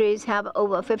most countries have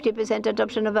over 50%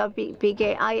 adoption of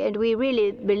RPKI, and we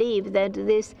really believe that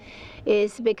this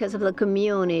is because of the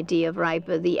community of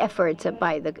RIPE, the efforts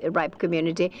by the RIPE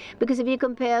community. Because if you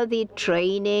compare the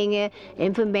training,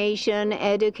 information,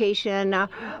 education,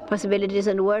 possibilities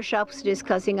and workshops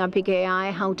discussing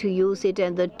RPKI, how to use it,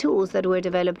 and the tools that were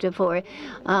developed for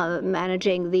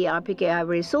managing the RPKI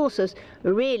resources,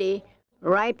 really,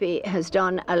 RIPE has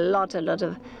done a lot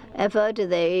of effort.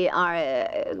 They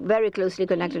are very closely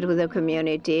connected with the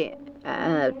community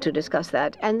to discuss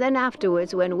that. And then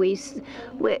afterwards, when we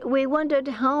wondered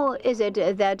how is it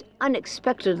that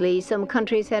unexpectedly some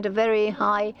countries had a very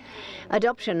high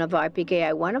adoption of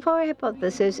RPKI. One of our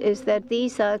hypotheses is that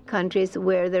these are countries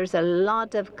where there's a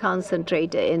lot of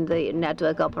concentrate in the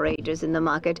network operators in the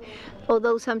market.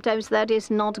 Although sometimes that is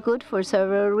not good for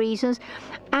several reasons.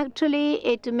 Actually,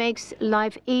 it makes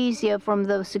life easier from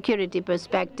the security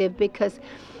perspective, because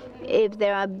if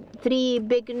there are 3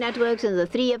 big networks and the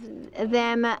 3 of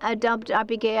them adopt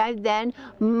RPKI, then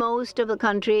most of the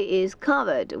country is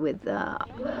covered with.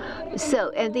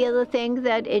 And the other thing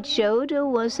that it showed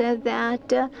was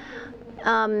that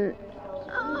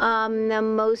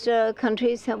most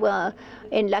countries, well,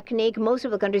 in LACNIC, most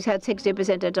of the countries had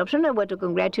 60% adoption. I want to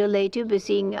congratulate you for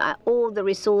seeing all the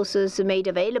resources made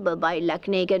available by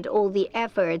LACNIC and all the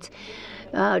efforts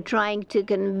trying to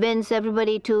convince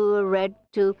everybody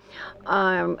to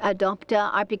adopt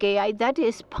RPKI. That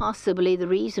is possibly the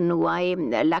reason why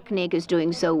LACNIC is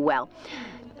doing so well.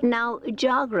 Now,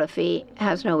 geography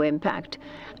has no impact.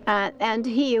 And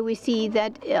here we see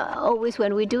that always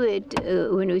when we do it,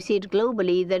 when we see it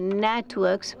globally, the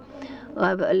networks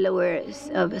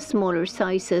of smaller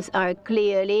sizes are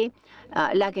clearly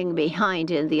lagging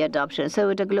behind in the adoption. So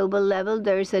at a global level,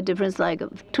 there's a difference like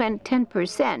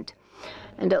 10%.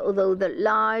 And although the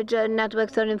larger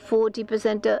networks are in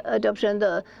 40% adoption,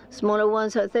 the smaller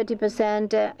ones are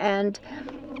 30%.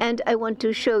 And I want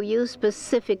to show you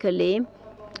specifically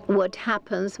what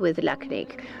happens with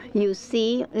LACNIC. You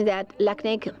see that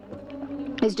LACNIC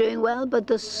is doing well, but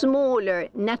the smaller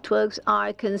networks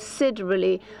are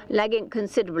lagging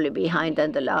considerably behind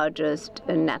than the largest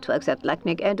networks at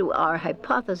LACNIC. And our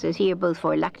hypothesis here, both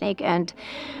for LACNIC and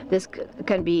this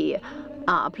can be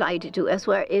applied to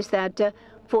elsewhere, is that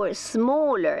for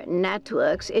smaller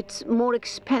networks, it's more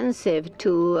expensive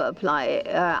to apply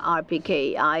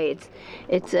RPKI.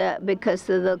 It's because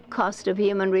the cost of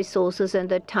human resources and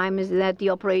the time that the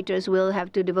operators will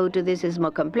have to devote to this is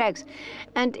more complex.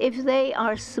 And if they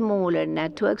are smaller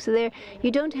networks,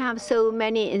 you don't have so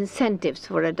many incentives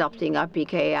for adopting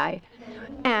RPKI.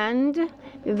 And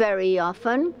very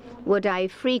often, what I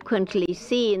frequently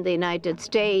see in the United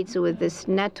States with this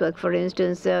network, for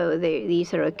instance,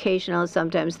 these are occasional,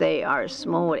 sometimes they are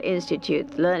small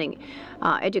institute learning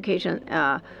education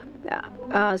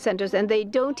centers, and they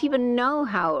don't even know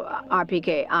how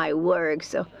RPKI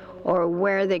works or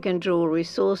where they can draw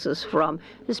resources from,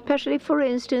 especially, for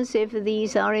instance, if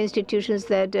these are institutions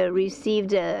that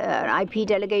received an IP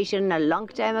delegation a long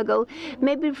time ago.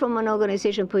 Maybe from an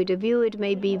organization point of view, it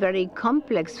may be very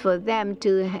complex for them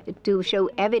to show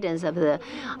evidence of the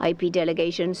IP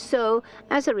delegation. So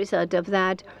as a result of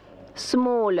that,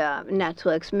 smaller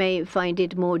networks may find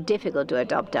it more difficult to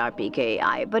adopt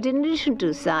RPKI. But in addition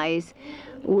to size,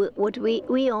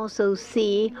 we also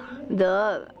see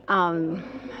the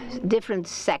different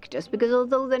sectors, because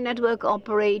although the network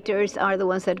operators are the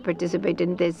ones that participate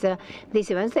in these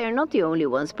events, they are not the only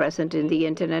ones present in the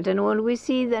internet. And when we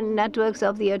see the networks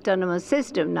of the autonomous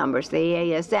system numbers, the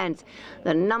ASNs,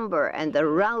 the number and the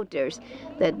routers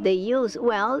that they use,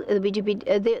 well, the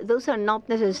BGP, those are not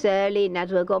necessarily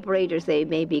network operators. They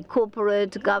may be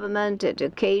corporate, government,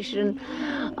 education,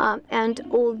 and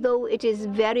although it is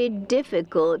very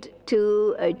difficult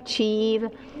to achieve,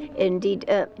 indeed,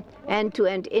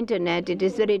 end-to-end internet, it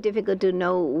is very difficult to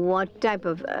know what type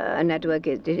of network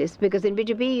it is, because in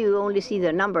BGP you only see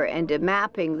the number, and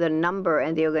mapping the number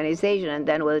and the organization, and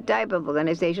then with the type of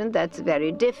organization, that's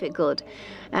very difficult.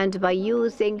 And by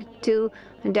using two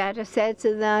data sets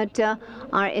that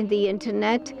are in the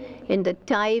internet, in the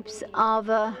types of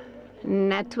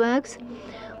networks,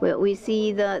 we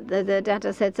see the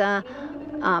data sets are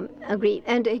agreed.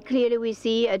 And clearly we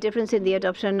see a difference in the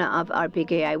adoption of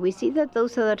RPKI. We see that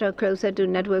those that are closer to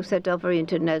networks that offer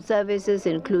internet services,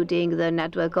 including the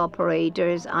network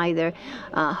operators, either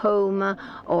home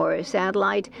or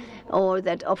satellite, or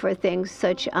that offer things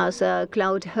such as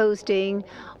cloud hosting,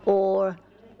 or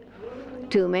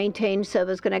to maintain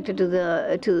servers connected to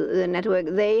the network,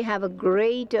 they have a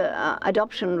great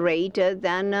adoption rate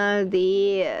than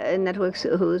the networks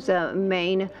whose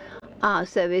main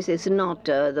service is not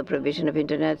the provision of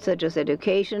internet, such as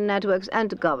education networks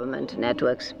and government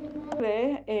networks.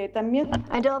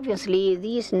 And obviously,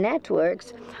 these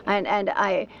networks, and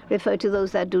I refer to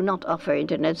those that do not offer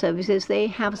internet services, they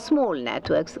have small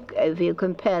networks if you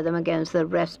compare them against the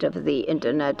rest of the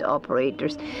internet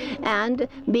operators. And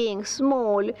being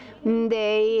small,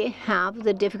 they have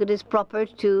the difficulties proper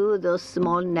to those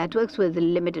small networks with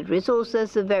limited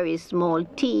resources, very small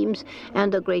teams,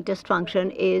 and the greatest function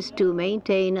is to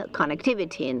maintain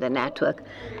connectivity in the network.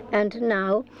 And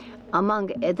now, among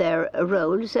their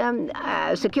roles,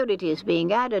 security is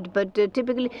being added, but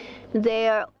typically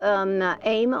their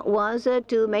aim was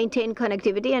to maintain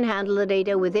connectivity and handle the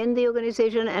data within the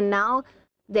organization, and now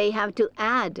they have to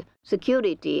add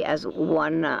security as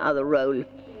one other role.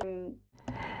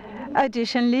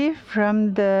 Additionally,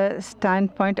 from the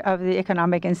standpoint of the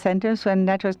economic incentives, when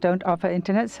networks don't offer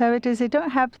internet services, they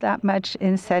don't have that much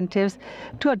incentives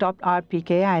to adopt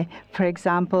RPKI. For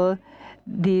example,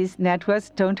 these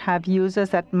networks don't have users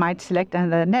that might select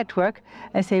another network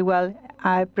and say, well,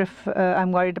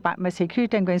 I'm worried about my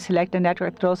security. I'm going to select a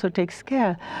network that also takes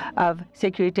care of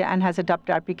security and has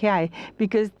adopted RPKI,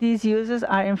 because these users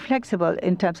are inflexible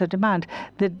in terms of demand.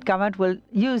 The government will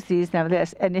use these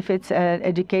nevertheless, and if it's an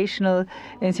educational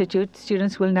institute,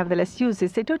 students will nevertheless use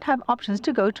this. They don't have options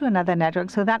to go to another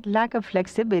network, so that lack of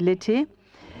flexibility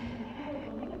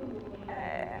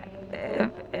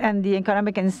and the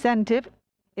economic incentive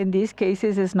in these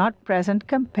cases is not present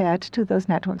compared to those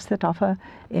networks that offer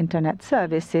internet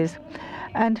services.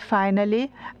 And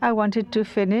finally, I wanted to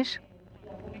finish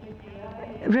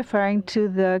referring to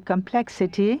the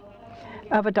complexity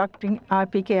of adopting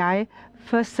RPKI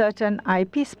for certain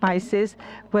IP spices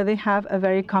where they have a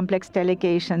very complex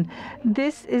delegation.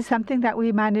 This is something that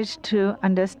we managed to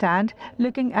understand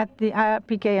looking at the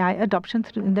RPKI adoption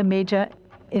in the major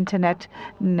internet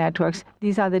networks.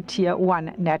 These are the tier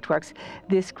 1 networks.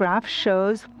 This graph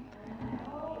shows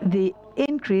the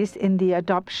increase in the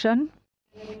adoption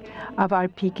of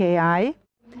RPKI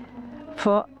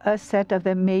for a set of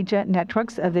the major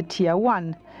networks of the tier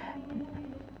 1.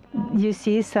 You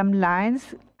see some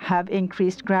lines have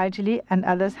increased gradually, and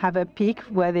others have a peak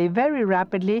where they very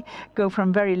rapidly go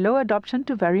from very low adoption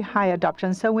to very high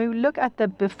adoption. So when we look at the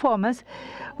performance,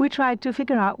 we tried to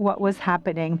figure out what was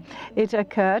happening. It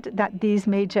occurred that these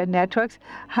major networks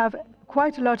have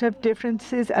quite a lot of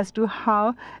differences as to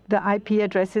how the IP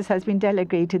addresses has been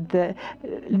delegated. The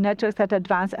networks that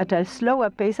advance at a slower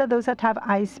pace are those that have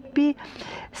ISP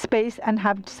space and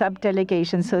have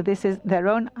sub-delegations. So this is their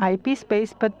own IP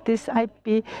space, but this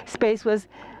IP space was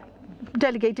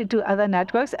delegated to other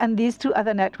networks, and these two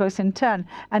other networks in turn.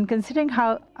 And considering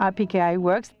how RPKI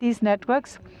works, these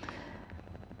networks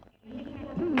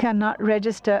cannot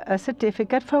register a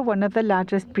certificate for one of the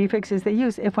largest prefixes they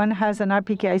use. If one has an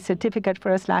RPKI certificate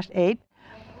for a /8,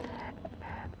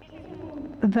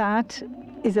 that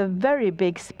is a very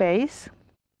big space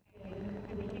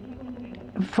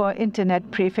for internet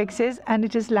prefixes, and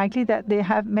it is likely that they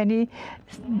have many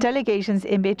delegations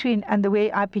in between. And the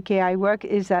way RPKI work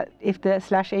is that if the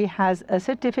 /A has a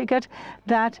certificate,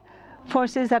 that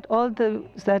forces that all those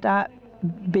that are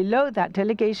below that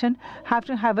delegation have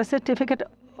to have a certificate,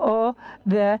 or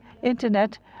the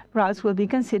internet routes will be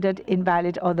considered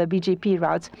invalid, or the BGP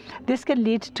routes. This can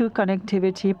lead to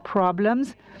connectivity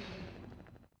problems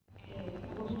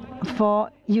for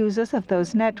users of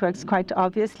those networks. Quite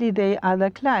obviously, they are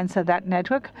the clients of that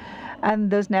network,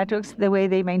 and those networks, the way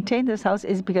they maintain themselves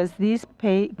is because these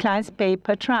clients pay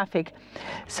per traffic.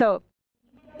 So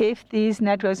if these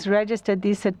networks registered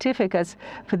these certificates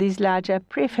for these larger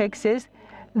prefixes,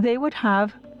 they would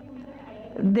have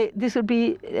this would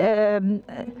be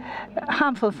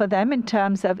harmful for them in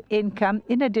terms of income,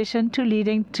 in addition to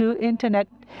leading to internet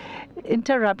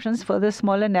interruptions for the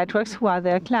smaller networks who are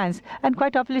their clients. And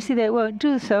quite obviously, they won't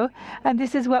do so. And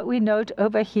this is what we note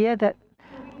over here, that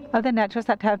other networks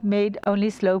that have made only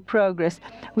slow progress.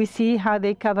 We see how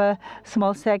they cover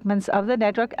small segments of the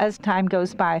network as time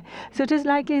goes by. So it is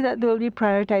likely that there will be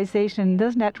prioritization in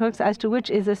those networks as to which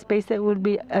is a space that will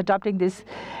be adopting this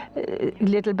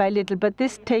little by little. But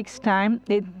this takes time.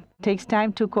 It takes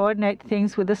time to coordinate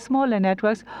things with the smaller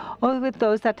networks or with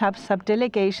those that have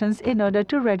sub-delegations in order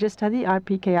to register the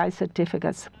RPKI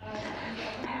certificates.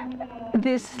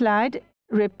 This slide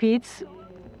repeats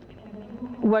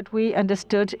what we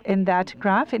understood in that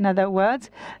graph. In other words,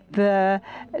 the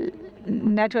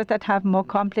networks that have more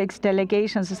complex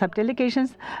delegations or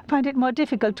sub-delegations find it more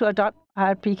difficult to adopt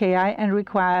RPKI and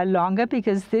require longer,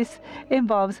 because this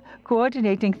involves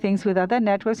coordinating things with other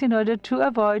networks in order to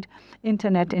avoid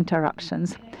internet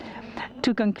interruptions.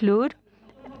 To conclude,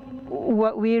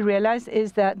 what we realize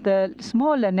is that the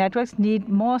smaller networks need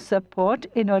more support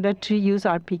in order to use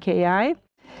RPKI.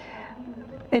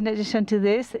 In addition to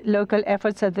this, local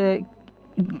efforts of the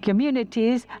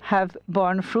communities have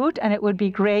borne fruit, and it would be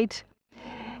great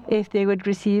if they would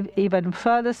receive even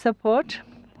further support.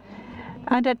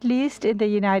 And at least in the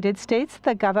United States,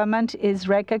 the government is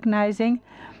recognizing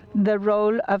the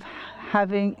role of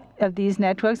these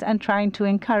networks and trying to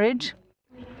encourage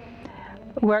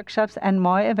workshops and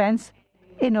more events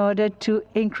in order to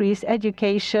increase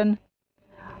education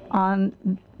on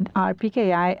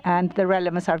RPKI and the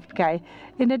relevance of RPKI.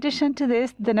 In addition to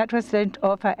this, the networks that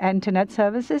offer internet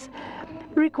services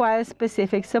require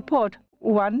specific support.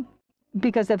 One,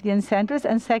 because of the incentives,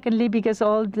 and secondly, because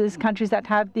all these countries that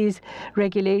have these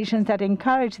regulations that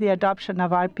encourage the adoption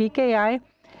of RPKI,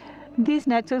 these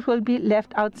networks will be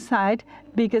left outside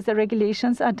because the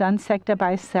regulations are done sector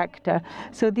by sector.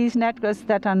 So these networks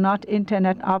that are not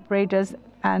internet operators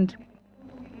and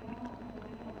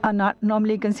are not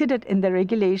normally considered in the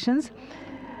regulations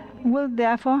will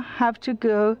therefore have to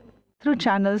go through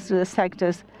channels to the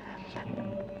sectors.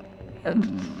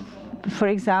 For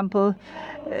example,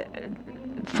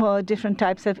 for different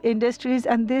types of industries,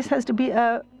 and this has to be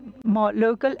a more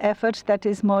local effort that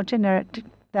is more generic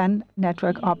than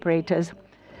network operators.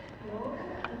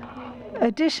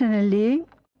 Additionally,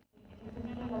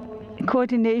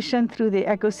 coordination through the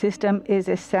ecosystem is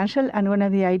essential, and one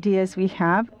of the ideas we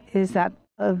have is that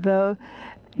although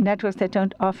networks that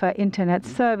don't offer internet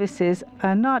services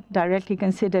are not directly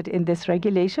considered in this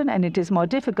regulation, and it is more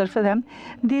difficult for them,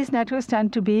 these networks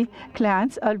tend to be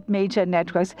clients of major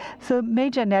networks. So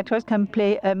major networks can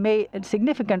play a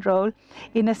significant role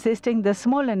in assisting the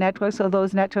smaller networks, or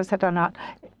those networks that are not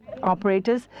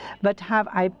operators but have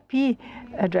IP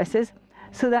addresses,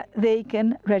 so that they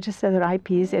can register their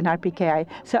IPs in RPKI.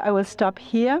 So I will stop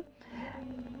here,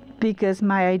 because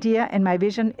my idea and my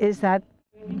vision is that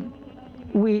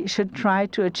we should try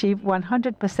to achieve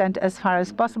 100% as far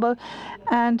as possible.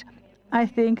 And I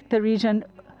think the region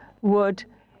would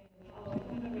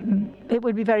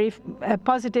be very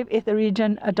positive if the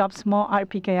region adopts more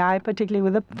RPKI, particularly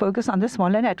with a focus on the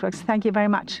smaller networks. Thank you very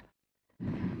much.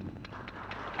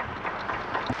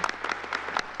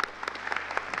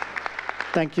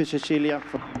 Thank you, Cecilia,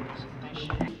 for the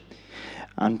presentation.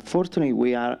 Unfortunately,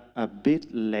 we are a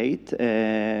bit late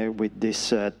with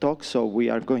this talk, so we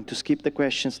are going to skip the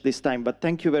questions this time. But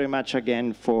thank you very much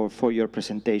again for your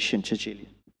presentation, Cecilia.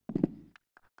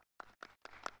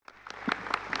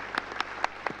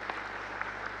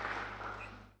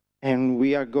 And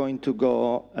we are going to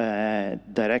go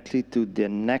directly to the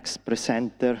next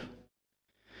presenter.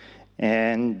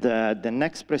 And the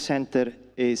next presenter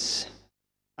is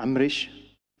Amrish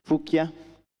Fukia.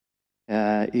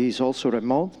 He is also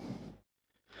remote.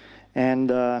 And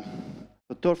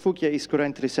Dr. Fukia is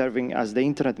currently serving as the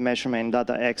Internet measurement and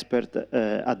data expert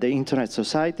at the Internet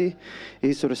Society.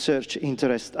 His research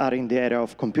interests are in the area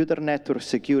of computer network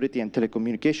security and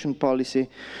telecommunication policy,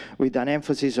 with an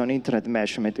emphasis on Internet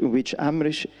measurement, in which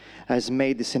Amrish has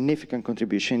made a significant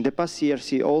contribution. In the past years,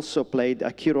 he also played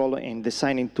a key role in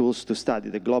designing tools to study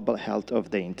the global health of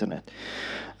the Internet.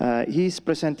 He is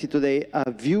presenting today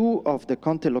a view of the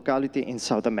content locality in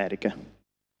South America.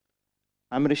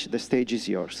 Amrish, the stage is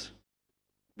yours.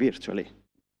 Virtually.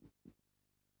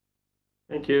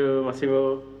 Thank you,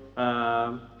 Massimo.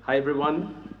 Hi,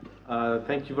 everyone.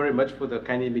 Thank you very much for the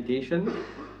kind invitation.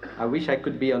 I wish I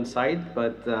could be on site,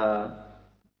 but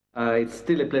it's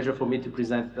still a pleasure for me to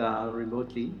present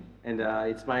remotely. And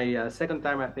it's my second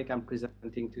time, I think, I'm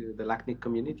presenting to the LACNIC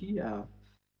community.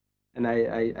 And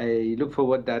I look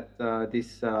forward that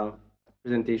this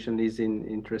presentation is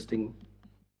interesting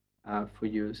for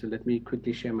you. So let me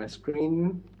quickly share my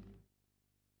screen.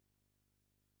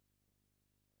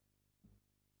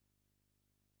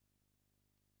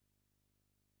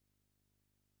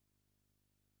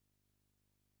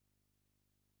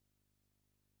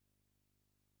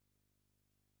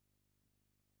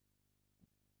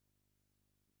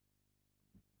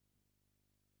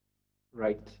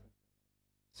 Right.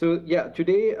 So yeah,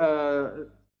 today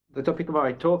the topic of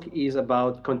my talk is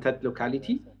about content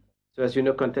locality. So as you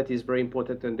know, content is very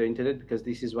important on the internet because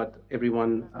this is what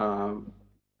everyone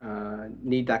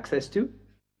need access to.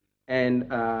 And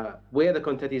where the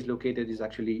content is located is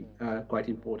actually quite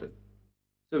important.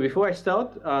 So before I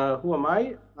start, who am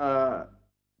I?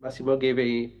 Massimo gave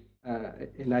a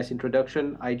nice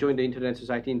introduction. I joined the Internet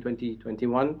Society in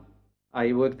 2021.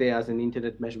 I work there as an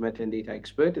internet measurement and data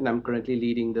expert, and I'm currently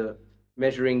leading the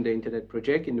Measuring the Internet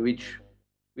project, in which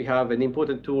we have an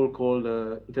important tool called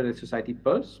Internet Society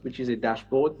Pulse, which is a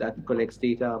dashboard that collects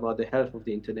data about the health of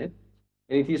the internet.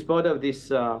 And it is part of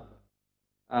this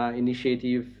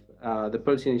initiative, the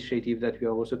Pulse initiative, that we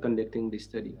are also conducting this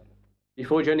study.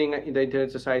 Before joining the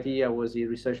Internet Society, I was a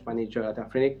research manager at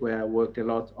Afrinic, where I worked a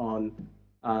lot on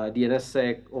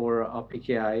DNSSEC or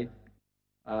RPKI.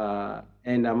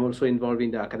 And I'm also involved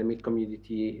in the academic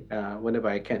community whenever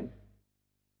I can.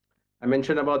 I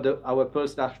mentioned about our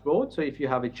Pulse dashboard. So if you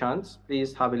have a chance,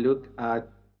 please have a look at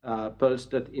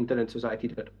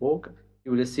pulse.internetsociety.org.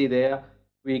 You will see there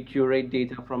we curate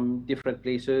data from different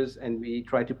places, and we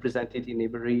try to present it in a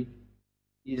very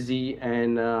easy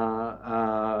and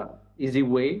easy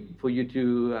way for you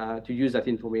to use that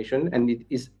information. And it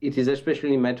is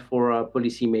especially meant for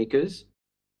policymakers,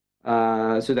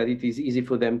 so that it is easy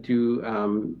for them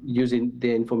to use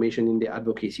the information in their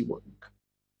advocacy work.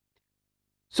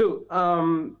 So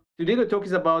today the talk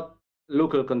is about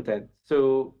local content.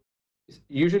 So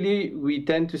usually we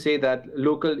tend to say that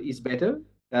local is better,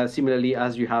 similarly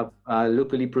as you have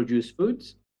locally produced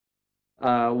foods.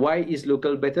 Why is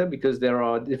local better? Because there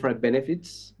are different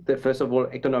benefits. First of all,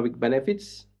 economic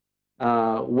benefits.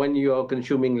 When you are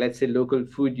consuming, let's say, local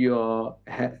food,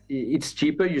 it's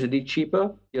cheaper, usually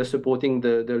cheaper. You're supporting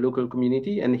the local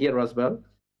community, and here as well.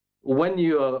 When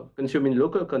you are consuming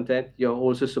local content, you're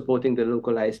also supporting the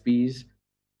local ISPs,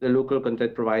 the local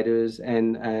content providers,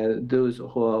 and those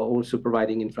who are also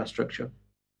providing infrastructure.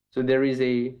 So there is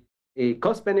a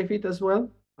cost benefit as well.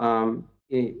 For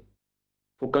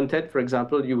content, for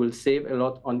example, you will save a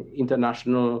lot on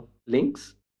international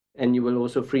links, and you will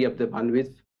also free up the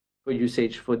bandwidth for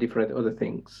usage for different other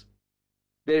things.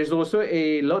 There is also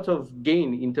a lot of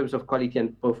gain in terms of quality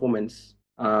and performance,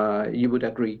 you would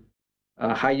agree.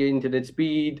 Higher internet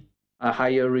speed,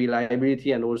 higher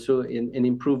reliability, and also an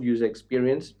improved user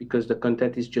experience because the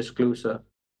content is just closer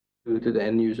to the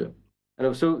end user. And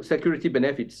also security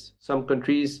benefits. Some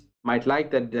countries might like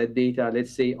that the data,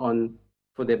 let's say,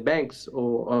 for their banks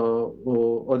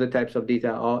or other types of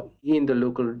data are in the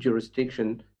local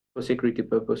jurisdiction for security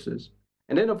purposes.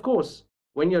 And then, of course,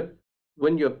 when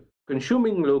you're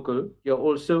consuming local, you're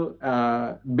also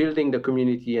building the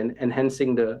community and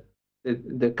enhancing the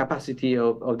capacity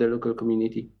of the local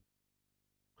community.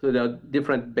 So there are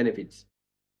different benefits.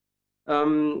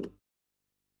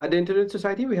 At the Internet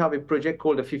Society, we have a project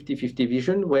called the 50-50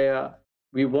 Vision, where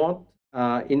we want,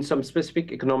 in some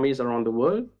specific economies around the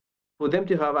world, for them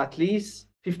to have at least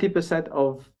 50%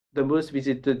 of the most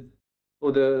visited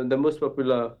or the most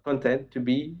popular content to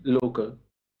be local,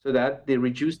 so that they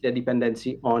reduce their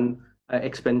dependency on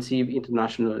expensive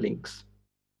international links.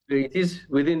 So it is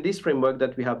within this framework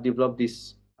that we have developed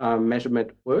this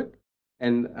measurement work,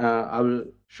 and I will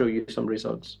show you some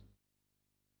results.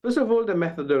 First of all, the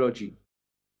methodology.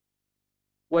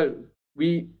 Well,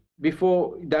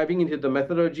 before diving into the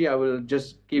methodology, I will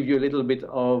just give you a little bit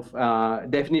of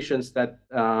definitions that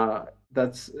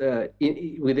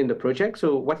within the project.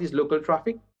 So what is local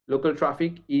traffic? Local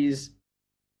traffic is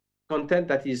content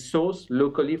that is sourced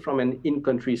locally from an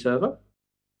in-country server.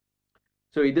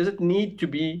 So it doesn't need to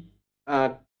be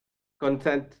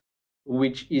content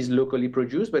which is locally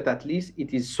produced, but at least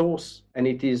it is sourced and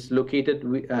it is located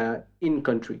in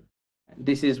country.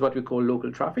 This is what we call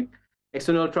local traffic.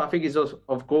 External traffic is also,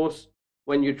 of course,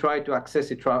 when you try to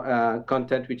access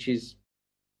content which is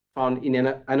found in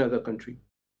another country.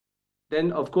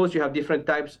 Then, of course, you have different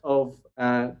types of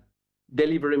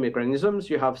delivery mechanisms.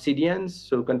 You have CDNs,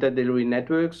 so content delivery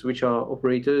networks, which are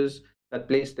operators that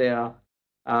place their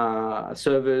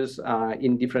servers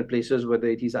in different places, whether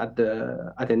it is at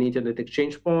an internet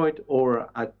exchange point or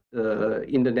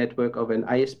in the network of an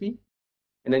ISP.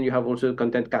 And then you have also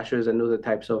content caches and other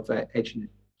types of edge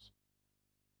networks.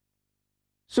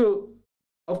 So,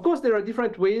 of course, there are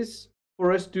different ways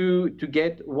for us to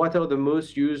get what are the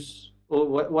most used or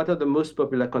what are the most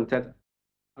popular content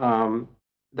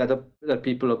that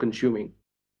people are consuming.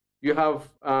 You have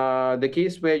the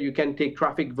case where you can take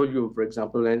traffic volume, for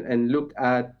example, and look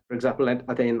at, for example,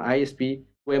 at an ISP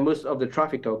where most of the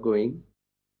traffic are going.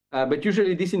 But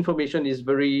usually this information is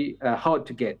very hard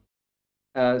to get.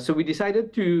 So we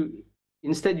decided to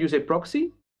instead use a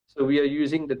proxy. So we are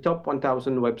using the top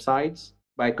 1,000 websites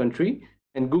by country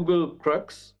and Google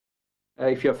Crux,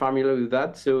 if you're familiar with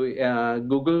that. So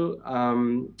Google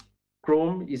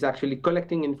Chrome is actually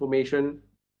collecting information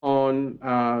on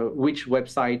which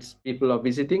websites people are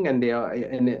visiting, and they are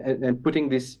and putting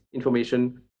this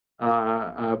information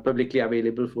publicly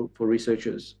available for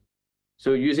researchers.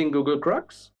 So using Google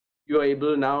Crux, you are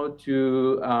able now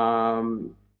to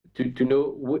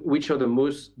know which are the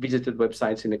most visited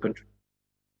websites in the country.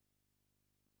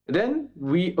 Then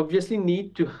we obviously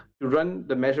need to run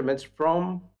the measurements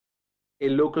from a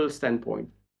local standpoint.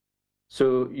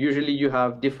 So usually you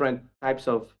have different types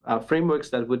of frameworks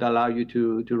that would allow you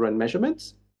to run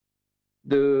measurements.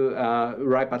 The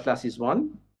RIPE Atlas is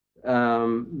one,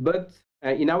 but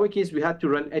in our case, we had to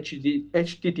run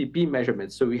HTTP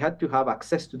measurements. So we had to have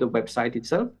access to the website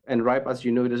itself. And RIPE, as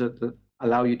you know, doesn't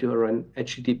allow you to run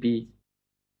HTTP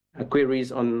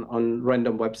queries on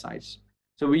random websites.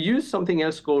 So we use something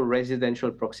else called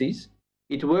residential proxies.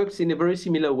 It works in a very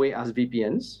similar way as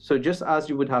VPNs. So just as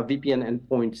you would have VPN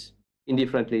endpoints in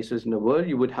different places in the world,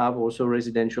 you would have also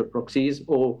residential proxies,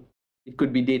 or it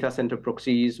could be data center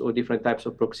proxies or different types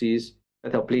of proxies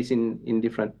that are placed in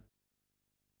different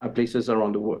places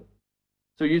around the world.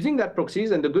 So using that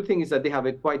proxies, and the good thing is that they have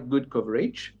a quite good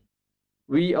coverage,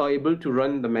 we are able to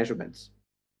run the measurements.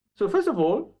 So first of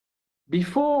all,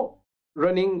 before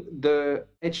running the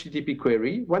HTTP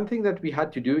query, one thing that we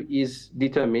had to do is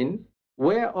determine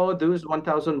where are those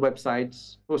 1,000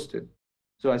 websites hosted.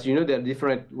 So as you know, there are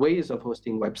different ways of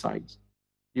hosting websites.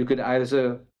 You could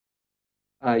either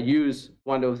use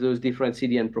one of those different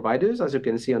CDN providers, as you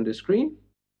can see on the screen,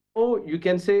 or you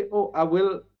can say, oh, I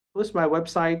will host my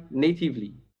website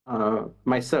natively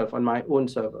myself on my own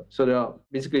server. So there are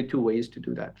basically two ways to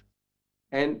do that.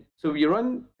 And so we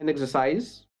run an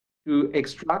exercise to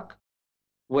extract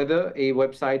whether a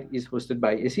website is hosted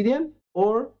by a CDN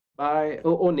or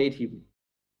natively.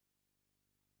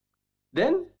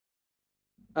 Then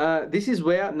this is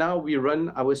where now we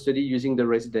run our study using the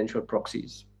residential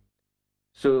proxies.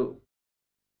 So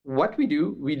what we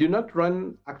do not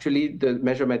run actually the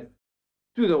measurement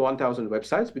to the 1,000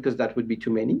 websites because that would be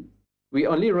too many. We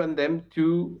only run them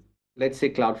to, let's say,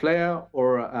 Cloudflare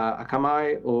or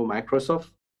Akamai or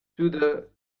Microsoft, to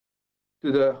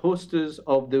the hosters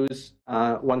of those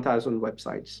 1,000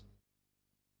 websites.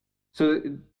 So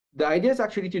the idea is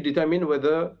actually to determine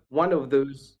whether one of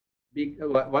those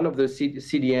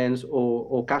CDNs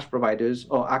or cache providers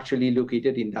are actually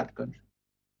located in that country.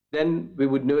 Then we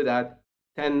would know that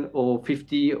 10 or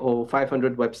 50 or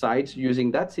 500 websites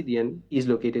using that CDN is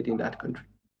located in that country.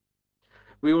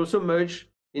 We also merge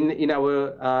in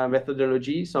our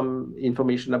methodology some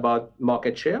information about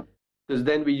market share, because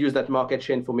then we use that market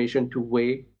share information to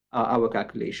weigh our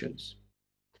calculations.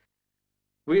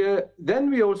 Then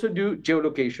we also do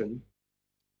geolocation.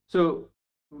 So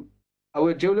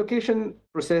our geolocation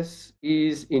process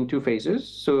is in two phases.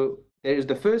 So there is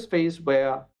the first phase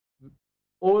where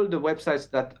all the websites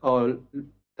that are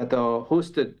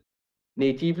hosted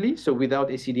natively, so without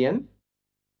a CDN,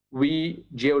 we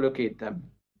geolocate them.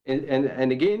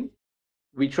 And again,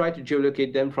 we try to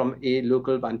geolocate them from a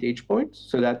local vantage point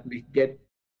so that we get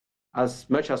as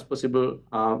much as possible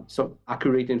some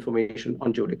accurate information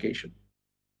on geolocation.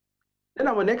 Then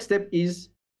our next step is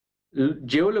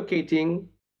geolocating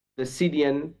the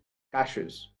CDN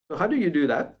caches. So how do you do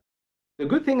that? The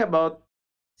good thing about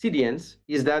CDNs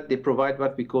is that they provide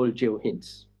what we call geo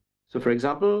hints. So for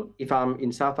example, if I'm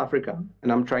in South Africa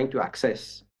and I'm trying to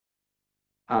access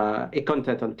a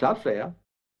content on Cloudflare,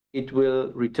 it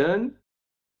will return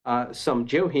some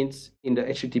geo hints in the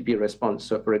HTTP response.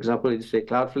 So for example, it's a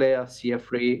Cloudflare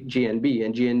CFRA GNB,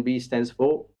 and GNB stands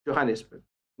for Johannesburg.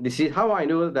 This is how I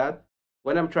know that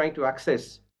when I'm trying to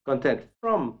access content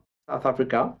from South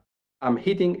Africa, I'm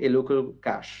hitting a local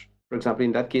cache. For example,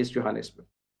 in that case, Johannesburg.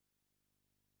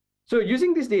 So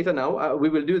using this data now, we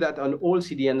will do that on all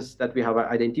CDNs that we have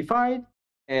identified.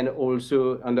 And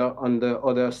also on the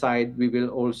other side, we will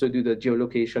also do the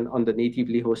geolocation on the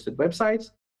natively hosted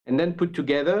websites, and then put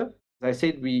together, as I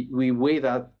said, we weigh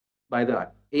that by the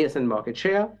ASN market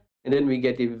share, and then we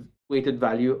get a weighted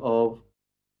value of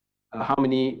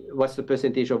what's the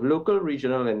percentage of local,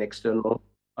 regional, and external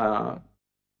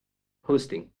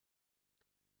hosting.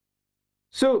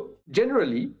 So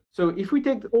generally, if we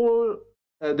take all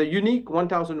the unique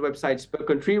 1,000 websites per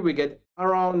country, we get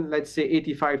around, let's say,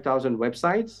 85,000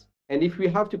 websites. And if we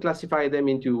have to classify them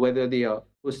into whether they are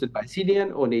hosted by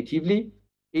CDN or natively,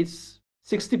 it's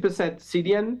 60%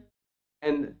 CDN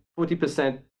and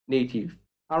 40% native.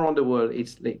 Around the world,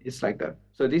 it's like that.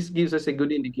 So this gives us a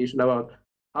good indication about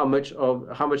how much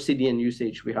CDN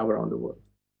usage we have around the world.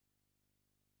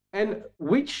 And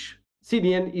which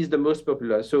CDN is the most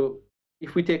popular? So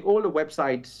if we take all the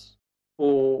websites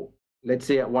for, let's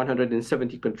say,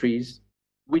 170 countries,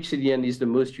 which CDN is the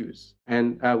most used?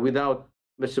 And without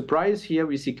much surprise, here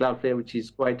we see Cloudflare, which is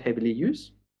quite heavily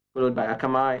used, followed by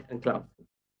Akamai and Cloudflare.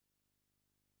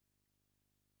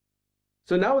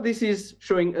 So now this is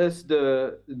showing us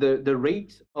the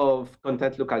rate of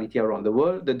content locality around the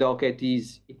world. The dark it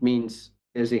means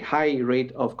there's a high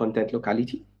rate of content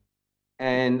locality.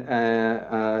 And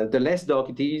the less dark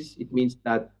it means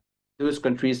that those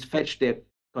countries fetch their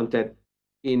content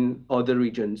in other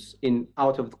regions,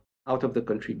 out of the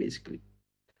country, basically.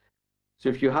 So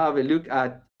if you have a look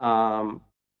at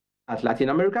Latin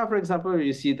America, for example,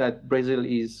 you see that Brazil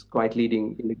is quite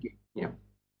leading in the game. Yeah,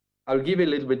 I'll give a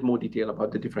little bit more detail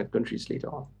about the different countries later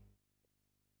on.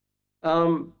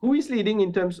 Who is leading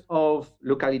in terms of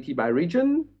locality by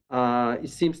region? It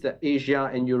seems that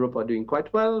Asia and Europe are doing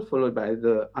quite well, followed by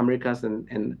the Americas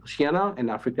and Oceania,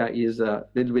 and Africa is a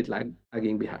little bit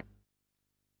lagging behind.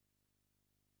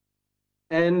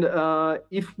 And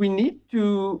if we need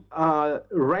to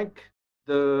rank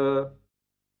the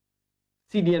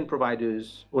CDN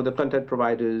providers or the content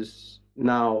providers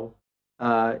now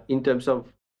in terms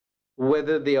of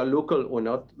whether they are local or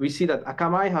not, we see that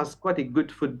Akamai has quite a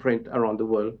good footprint around the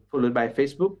world, followed by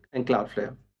Facebook and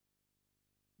Cloudflare.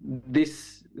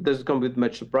 This doesn't come with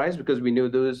much surprise because we know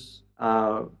those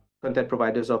content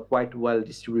providers are quite well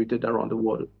distributed around the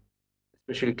world,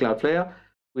 especially Cloudflare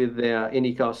with their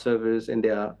Anycast servers and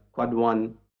their Quad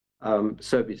 1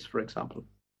 service, for example.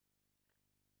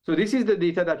 So this is the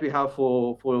data that we have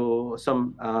for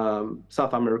some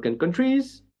South American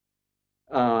countries.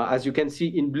 As you can see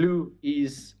in blue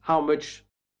is how much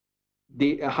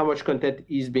content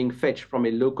is being fetched from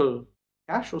a local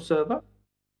cache or server.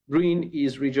 Green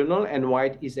is regional and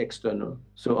white is external.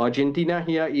 So Argentina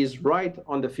here is right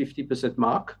on the 50%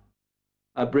 mark.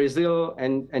 Brazil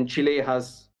and Chile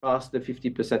has passed the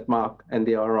 50% mark, and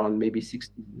they are around maybe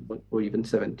 60 or even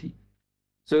 70.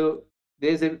 So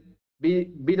there's a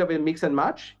bit of a mix and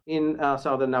match in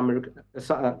Southern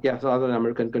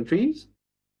American countries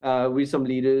with some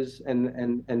leaders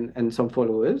and some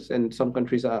followers, and some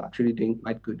countries are actually doing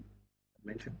quite good, I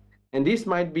mentioned. And this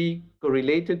might be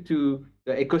correlated to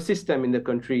the ecosystem in the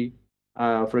country.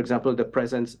 For example, the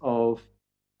presence of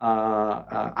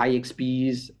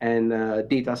IXPs and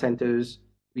data centers,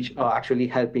 which are actually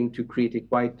helping to create a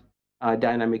quite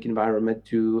dynamic environment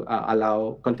to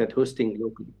allow content hosting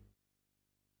locally.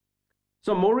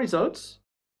 So more results.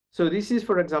 So this is,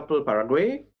 for example,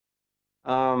 Paraguay.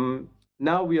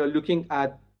 Now we are looking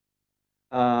at,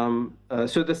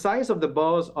 so the size of the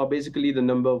bars are basically the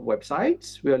number of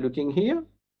websites we are looking here.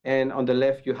 And on the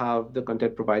left, you have the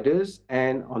content providers.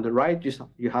 And on the right,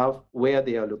 you have where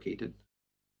they are located.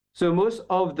 So most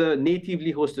of the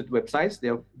natively hosted websites,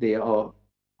 they are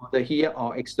here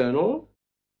are external.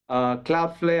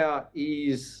 Cloudflare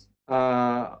is,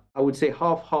 I would say,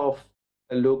 half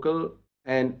local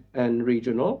and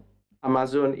regional.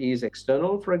 Amazon is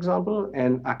external, for example,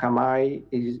 and Akamai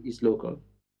is local.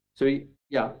 So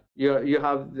yeah, you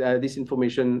have this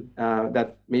information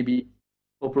that maybe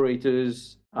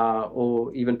operators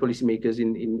or even policymakers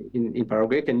in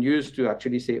Paraguay can use to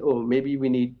actually say, oh, maybe we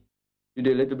need to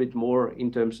do a little bit more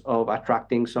in terms of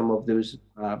attracting some of those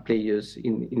players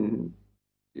to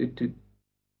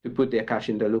put their cash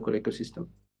in the local ecosystem.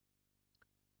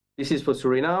 This is for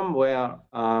Suriname, where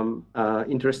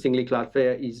interestingly,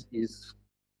 Cloudflare is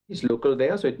local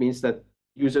there. So it means that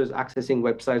users accessing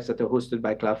websites that are hosted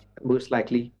by Cloudflare, most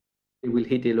likely they will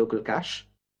hit a local cache.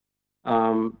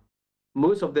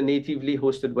 Most of the natively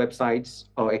hosted websites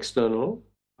are external.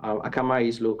 Akamai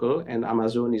is local, and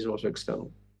Amazon is also external.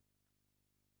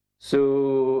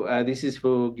 So this is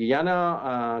for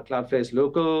Guyana. Cloudflare is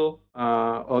local.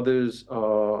 Others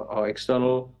are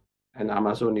external, and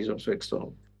Amazon is also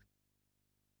external.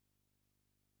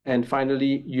 And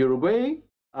finally, Uruguay.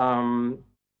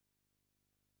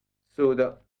 So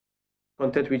the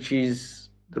content which is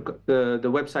the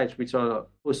websites which are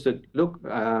hosted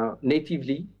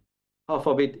natively, half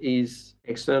of it is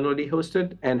externally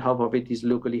hosted and half of it is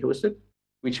locally hosted,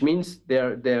 which means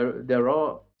there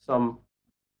are some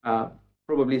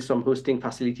probably some hosting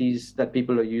facilities that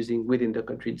people are using within the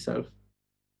country itself.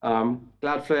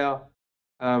 Cloudflare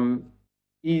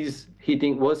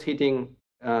was hitting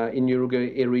in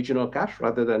Uruguay a regional cache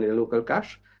rather than a local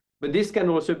cache. But this can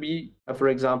also be, for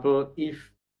example,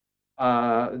 if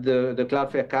the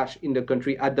Cloudflare cache in the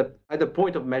country at the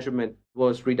point of measurement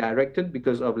was redirected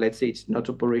because of, let's say, it's not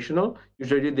operational.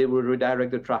 Usually they will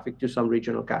redirect the traffic to some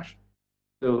regional cache.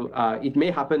 So it may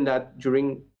happen that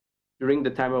during the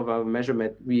time of our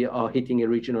measurement, we are hitting a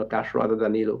regional cache rather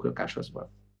than a local cache as well.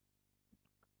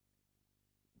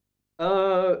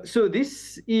 So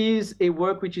this is a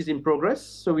work which is in progress.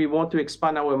 So we want to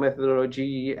expand our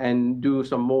methodology and do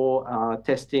some more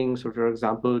testing. So for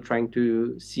example, trying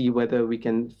to see whether we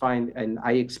can find an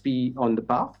IXP on the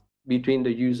path between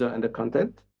the user and the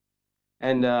content.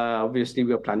 And obviously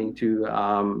we are planning to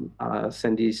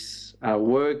send this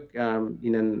work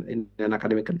in an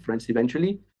academic conference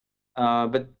eventually.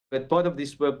 But part of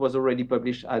this work was already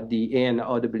published at the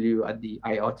ANRW at the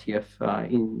IRTF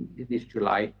in this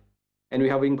July. And we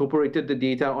have incorporated the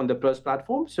data on the Plus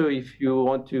platform. So if you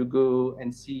want to go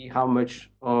and see how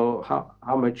much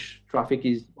traffic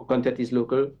or content is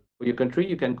local for your country,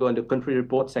 you can go on the country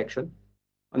report section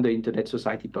on the Internet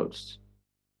Society posts.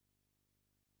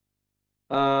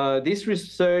 This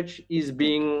research is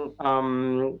being,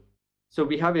 so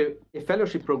we have a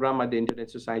fellowship program at the Internet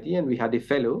Society, and we had a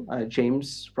fellow,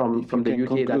 James from the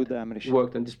UK that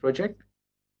worked on this project.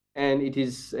 And it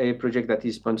is a project that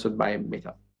is sponsored by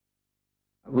Meta.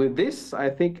 With this, I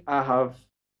think I have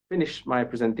finished my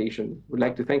presentation. Would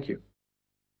like to thank you.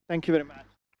 Thank you very much.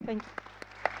 Thank you.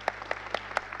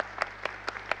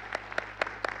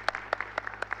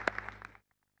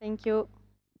 Thank you.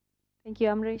 Thank you,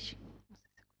 Amrish.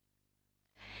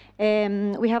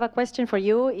 We have a question for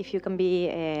you, if you can be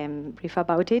brief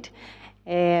about it,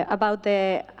 about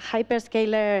the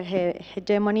hyperscaler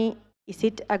hegemony. Is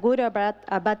it a good or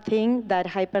a bad thing that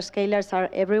hyperscalers are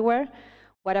everywhere?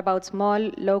 What about small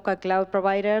local cloud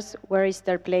providers? Where is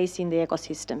their place in the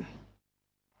ecosystem?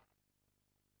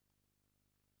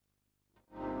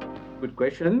 Good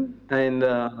question. And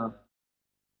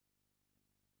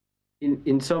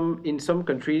in some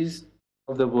countries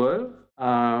of the world,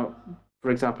 for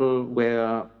example,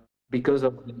 where because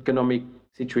of the economic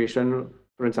situation,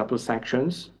 for example,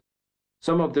 sanctions,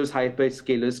 some of those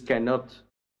hyperscalers cannot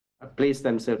place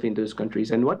themselves in those countries.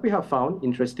 And what we have found,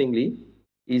 interestingly,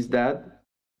 is that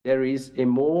there is a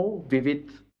more vivid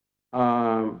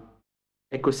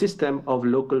ecosystem of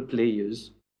local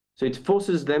players. So it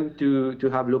forces them to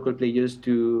have local players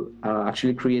to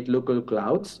actually create local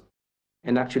clouds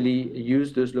and actually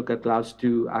use those local clouds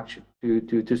to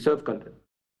serve content.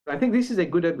 So I think this is a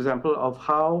good example of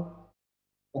how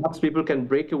perhaps people can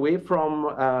break away from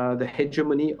the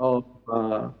hegemony of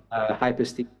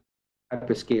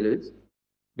hyperscalers,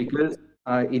 because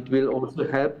it will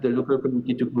also help the local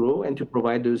community to grow and to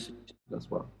provide those as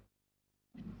well.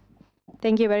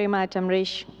 Thank you very much,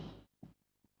 Amrish.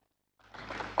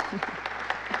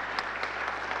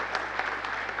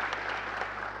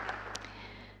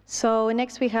 So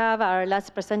next we have our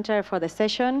last presenter for the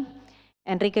session,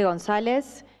 Enrique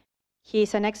González. He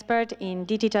is an expert in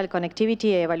digital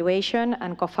connectivity evaluation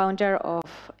and co-founder of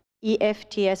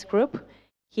EFTS Group.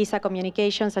 He's a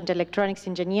communications and electronics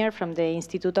engineer from the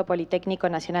Instituto Politécnico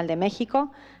Nacional de México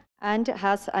and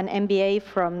has an MBA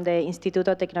from the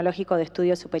Instituto Tecnológico de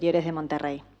Estudios Superiores de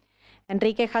Monterrey.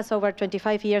 Enrique has over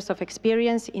 25 years of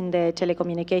experience in the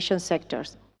telecommunications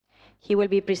sectors. He will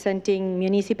be presenting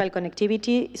Municipal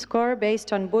Connectivity Score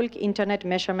based on bulk internet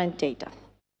measurement data.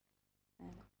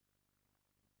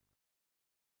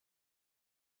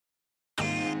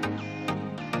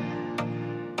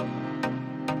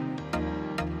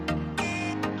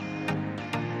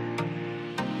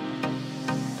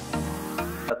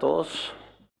 todos.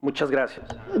 Muchas gracias.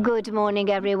 Good morning,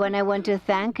 everyone. I want to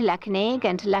thank LACNIG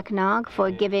and LACNOG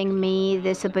for giving me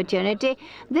this opportunity.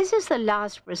 This is the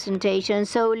last presentation,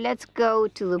 so let's go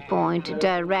to the point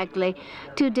directly.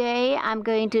 Today, I'm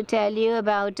going to tell you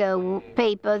about a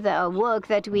paper, a work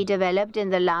that we developed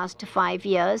in the last 5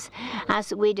 years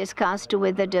as we discussed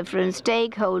with the different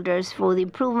stakeholders for the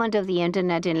improvement of the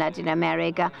Internet in Latin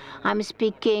America. I'm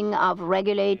speaking of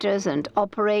regulators and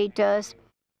operators,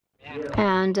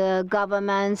 and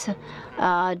governments,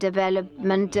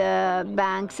 development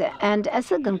banks. And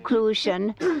as a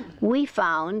conclusion, we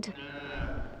found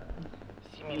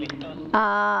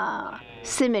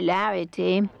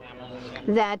similarity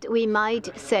that we might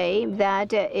say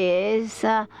that is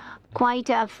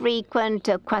quite a frequent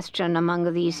question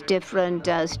among these different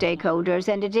stakeholders.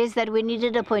 And it is that we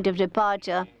needed a point of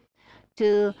departure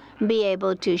to be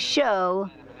able to show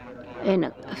in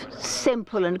a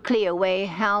simple and clear way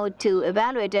how to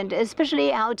evaluate and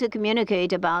especially how to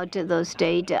communicate about the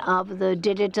state of the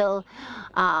digital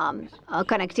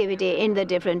connectivity in the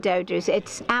different territories.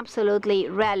 It's absolutely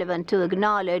relevant to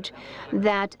acknowledge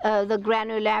that the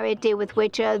granularity with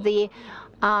which the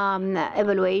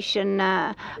evaluation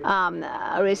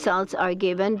results are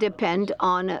given depend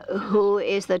on who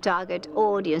is the target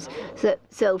audience.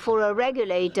 So for a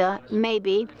regulator,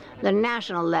 maybe the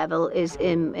national level is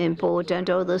important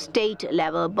or the state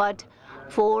level, but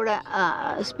for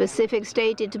a specific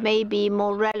state, it may be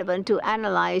more relevant to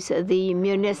analyze the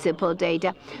municipal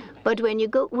data. But when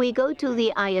we go to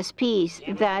the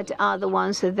ISPs, that are the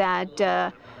ones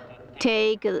that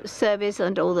take service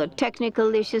and all the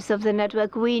technical issues of the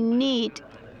network, we need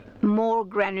more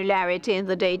granularity in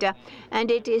the data. And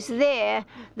it is there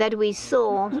that we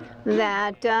saw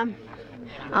that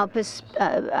our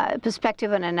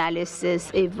perspective and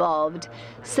analysis evolved.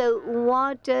 So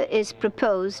what is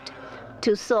proposed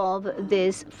to solve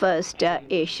this first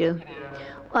issue?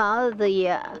 Well,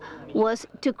 was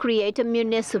to create a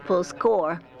municipal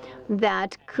score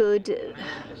that could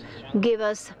give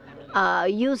us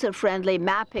user-friendly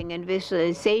mapping and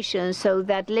visualization so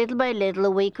that little by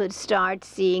little we could start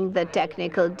seeing the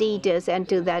technical details. And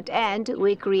to that end,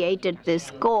 we created this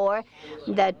score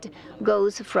that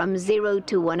goes from 0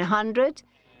 to 100,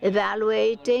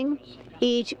 evaluating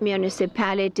each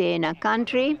municipality in a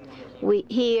country.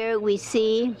 Here we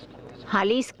see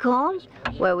Jalisco,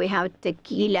 where we have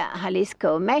Tequila,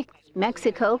 Jalisco,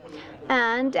 Mexico.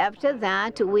 And after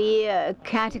that, we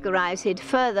categorize it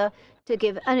further to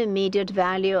give an immediate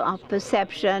value of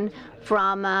perception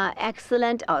from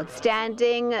excellent,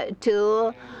 outstanding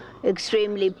to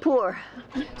extremely poor.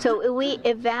 So we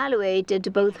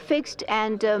evaluated both fixed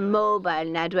and mobile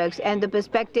networks, and the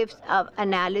perspectives of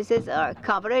analysis are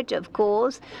coverage, of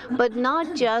course, but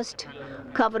not just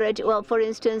coverage. Well, for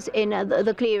instance, in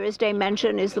the clearest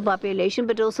dimension is the population,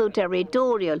 but also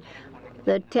territorial,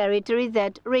 the territory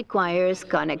that requires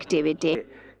connectivity.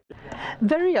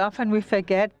 Very often we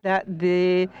forget that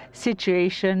the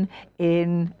situation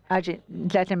in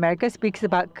Latin America speaks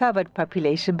about covered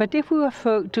population. But if we were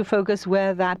to focus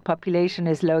where that population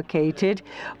is located,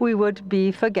 we would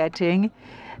be forgetting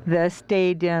the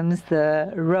stadiums,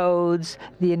 the roads,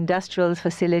 the industrial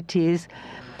facilities.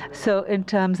 So in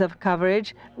terms of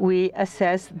coverage, we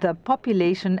assess the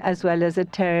population as well as a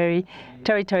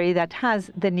territory that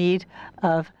has the need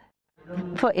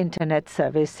for internet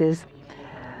services.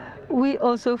 We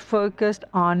also focused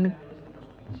on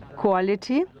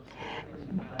quality.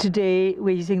 Today,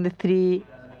 we're using the 3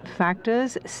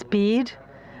 factors: speed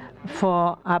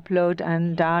for upload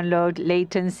and download,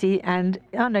 latency, and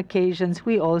on occasions,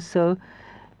 we also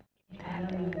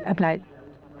applied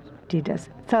DDoS.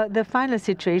 So the final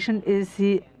situation is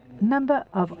the number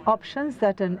of options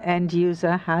that an end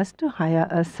user has to hire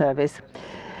a service,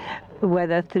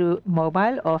 whether through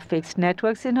mobile or fixed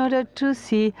networks, in order to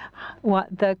see what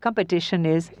the competition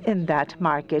is in that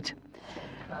market.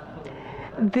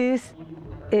 This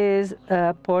is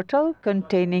a portal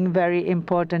containing very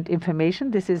important information.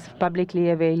 This is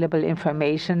publicly available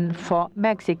information for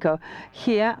Mexico.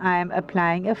 Here I am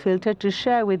applying a filter to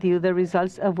share with you the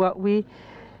results of what we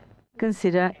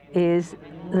consider is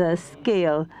the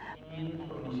scale,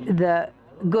 the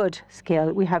good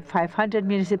scale. We have 500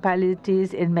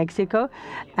 municipalities in Mexico,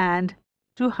 and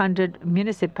 200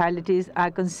 municipalities are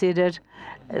considered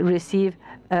receive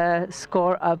a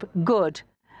score of good.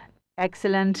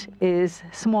 Excellent is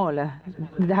smaller.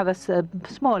 They have a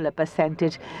smaller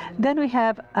percentage. Then we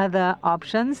have other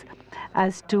options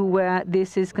as to where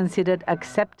this is considered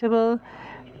acceptable,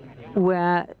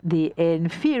 where the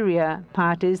inferior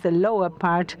part is the lower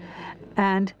part,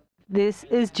 and this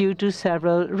is due to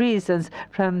several reasons.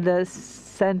 From the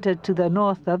center to the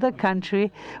north of the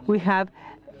country, we have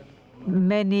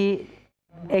many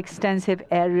extensive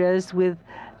areas with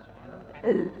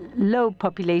low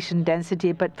population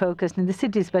density, but focused in the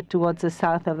cities, but towards the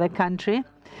south of the country.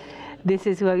 This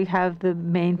is where we have the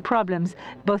main problems.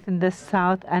 Both in the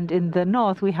south and in the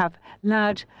north, we have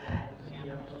large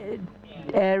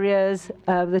areas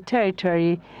of the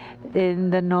territory. In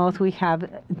the north, we have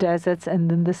deserts,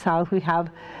 and in the south, we have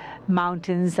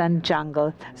mountains and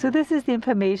jungle. So this is the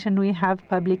information we have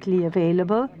publicly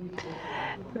available.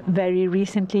 Very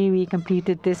recently, we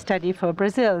completed this study for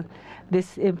Brazil.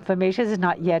 This information is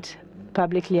not yet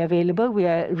publicly available. We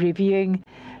are reviewing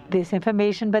this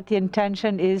information, but the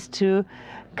intention is to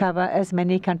cover as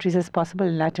many countries as possible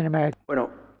in Latin America. Bueno,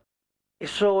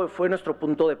 eso fue nuestro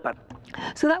punto de partida.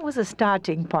 So that was a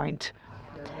starting point.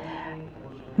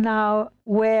 Now,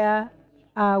 where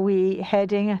are we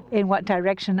heading? In what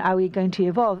direction are we going to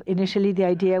evolve? Initially, the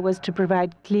idea was to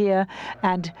provide clear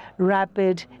and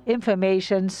rapid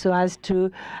information so as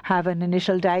to have an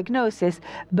initial diagnosis.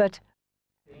 But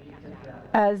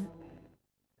as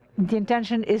the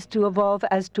intention is to evolve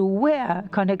as to where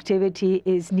connectivity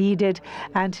is needed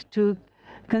and to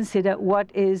consider what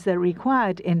is the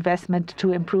required investment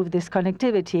to improve this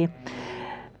connectivity.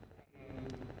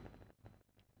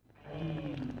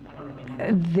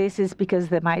 This is because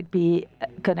there might be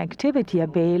connectivity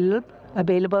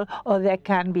available, or there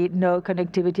can be no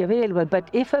connectivity available. But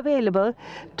if available,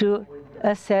 to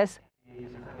assess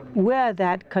where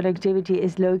that connectivity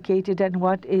is located and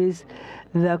what is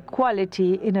the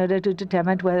quality in order to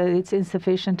determine whether it's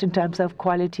insufficient in terms of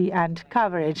quality and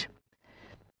coverage.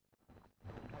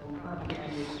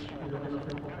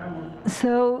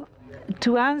 So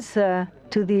to answer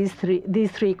to these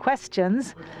three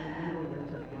questions,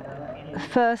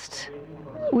 first,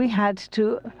 we had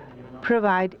to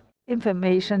provide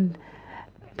information,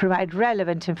 provide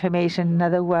relevant information. In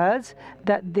other words,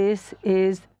 that this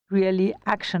is really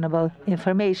actionable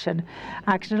information.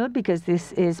 Actionable because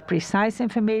this is precise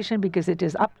information, because it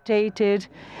is updated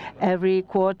every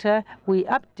quarter. We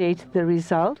update the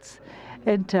results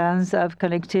in terms of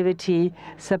connectivity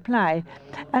supply,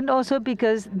 and also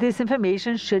because this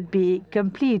information should be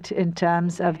complete in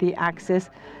terms of the access,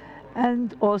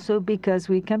 and also because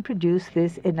we can produce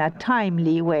this in a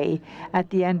timely way. At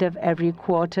the end of every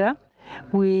quarter,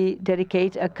 we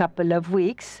dedicate a couple of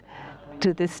weeks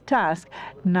to this task.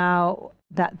 Now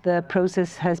that the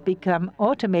process has become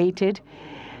automated,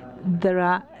 there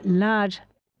are large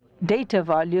data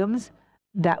volumes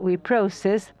that we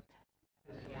process,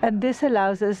 and this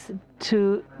allows us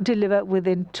to deliver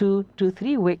within 2 to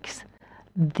 3 weeks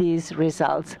these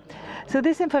results. So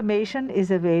this information is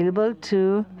available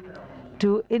to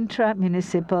do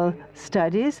intra-municipal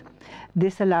studies.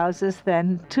 This allows us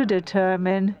then to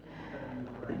determine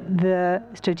the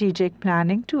strategic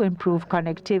planning to improve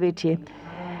connectivity.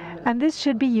 And this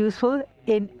should be useful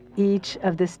in each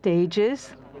of the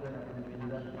stages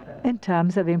in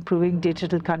terms of improving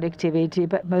digital connectivity.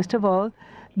 But most of all,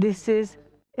 this is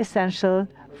essential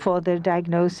for the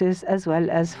diagnosis as well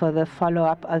as for the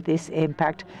follow-up of this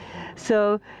impact.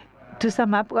 So to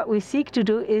sum up, what we seek to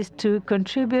do is to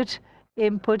contribute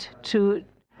input to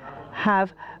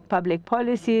have public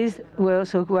policies. We're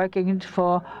also working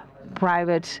for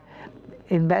private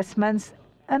investments.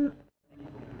 And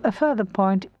a further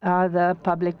point are the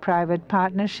public-private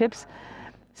partnerships.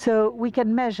 So we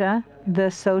can measure the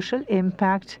social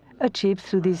impact achieved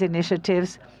through these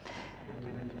initiatives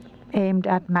aimed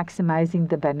at maximizing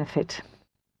the benefit.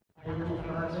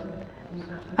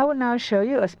 I will now show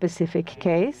you a specific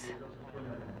case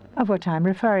of what I'm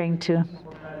referring to.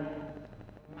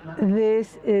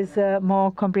 This is a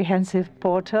more comprehensive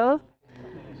portal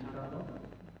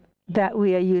that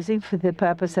we are using for the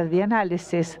purpose of the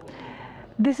analysis.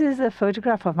 This is a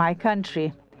photograph of my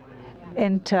country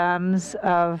in terms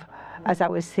of, as I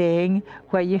was saying,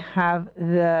 where you have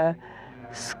the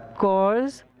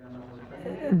scores,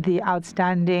 the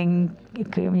outstanding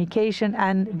communication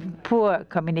and poor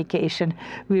communication.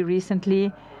 We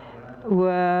recently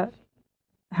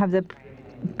have the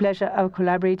pleasure of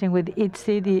collaborating with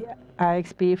ITSI, the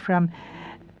IXP from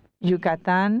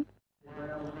Yucatan.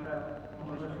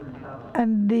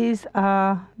 And these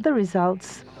are the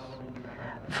results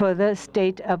for the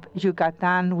state of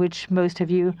Yucatan, which most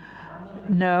of you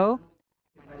know.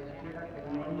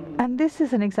 And this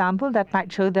is an example that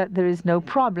might show that there is no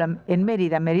problem in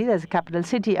Mérida. Mérida is the capital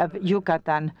city of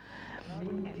Yucatan.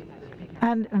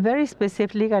 And very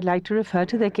specifically, I'd like to refer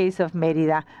to the case of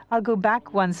Mérida. I'll go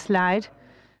back one slide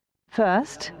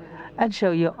first and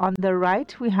show you. On the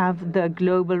right, we have the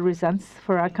global results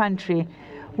for our country.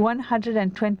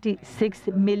 126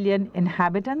 million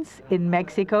inhabitants in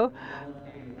Mexico.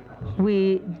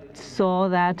 We saw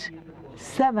that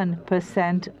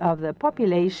 7% of the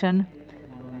population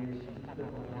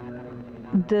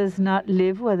does not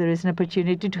live where there is an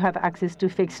opportunity to have access to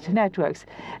fixed networks.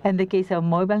 In the case of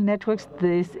mobile networks,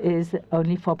 this is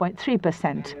only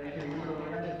 4.3%.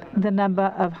 The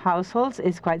number of households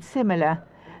is quite similar.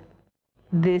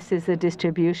 This is the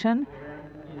distribution.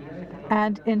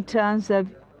 And in terms of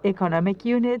economic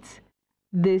units,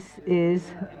 this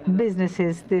is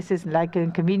businesses. This is like a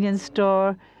convenience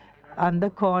store on the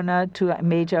corner to a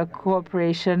major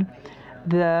corporation.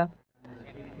 The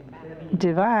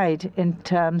divide in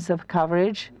terms of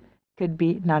coverage could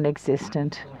be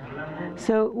non-existent.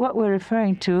 So what we're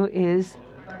referring to is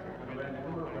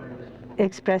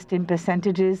expressed in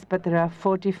percentages, but there are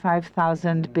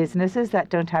 45,000 businesses that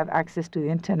don't have access to the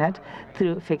internet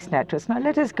through fixed networks. Now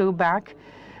let us go back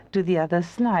to the other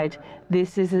slide.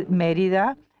 This is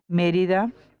Mérida.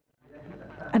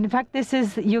 And in fact, this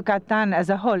is Yucatan as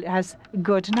a whole. It has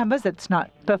good numbers. It's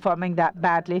not performing that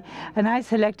badly. And I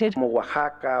selected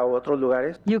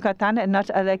Yucatan and not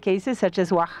other cases such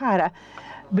as Oaxaca,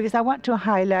 because I want to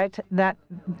highlight that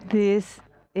this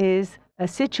is a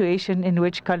situation in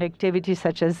which connectivity,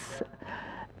 such as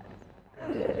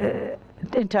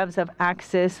in terms of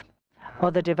access, or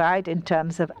the divide in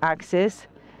terms of access,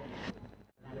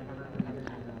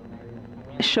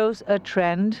 shows a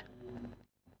trend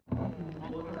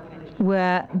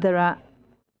where there are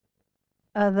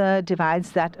other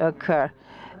divides that occur,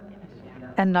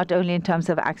 and not only in terms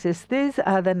of access. These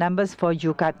are the numbers for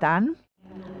Yucatan,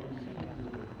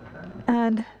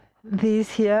 and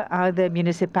these here are the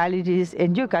municipalities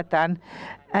in Yucatan,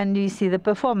 and you see the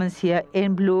performance here.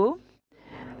 In blue,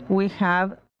 we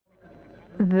have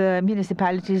the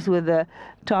municipalities with the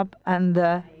top and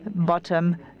the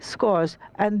bottom scores,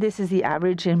 and this is the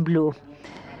average in blue.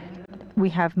 We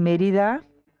have Mérida.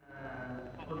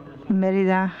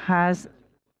 Mérida has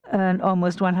an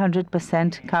almost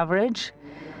 100% coverage.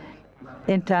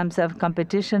 In terms of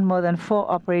competition, more than 4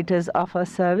 operators offer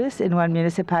service in one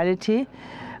municipality,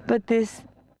 but this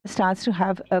starts to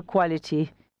have a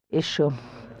quality issue.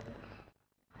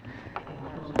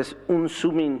 Es un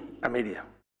zooming a Mérida.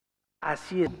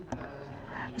 Así es.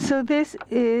 So this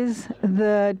is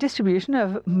the distribution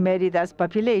of Mérida's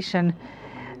population.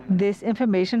 This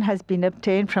information has been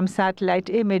obtained from satellite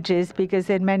images because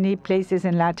in many places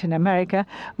in Latin America,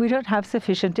 we don't have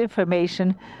sufficient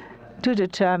information to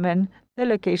determine the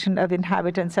location of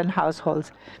inhabitants and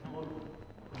households.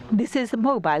 This is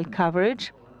mobile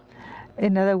coverage.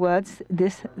 In other words,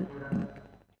 this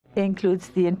includes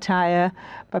the entire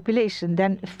population.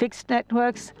 Then fixed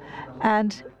networks,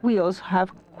 and we also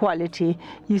have quality.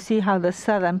 You see how the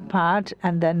southern part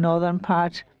and the northern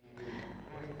part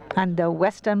and the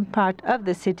western part of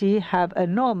the city have a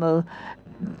normal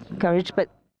coverage, but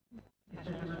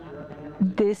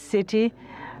this city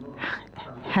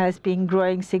has been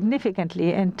growing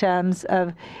significantly in terms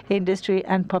of industry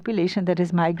and population that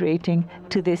is migrating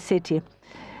to this city.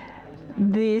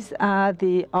 These are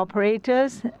the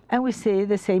operators, and we see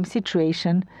the same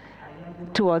situation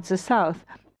towards the south.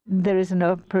 There is an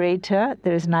operator,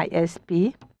 there is an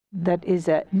ISP that is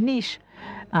a niche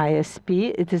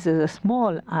ISP. It is a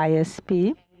small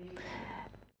ISP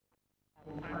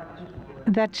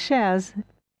that shares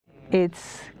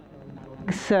its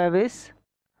service.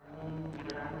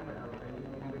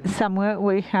 Somewhere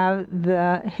we have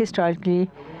the historically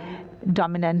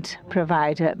dominant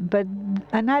provider, but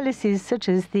analyses such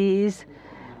as these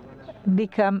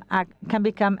can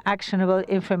become actionable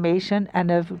information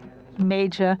and of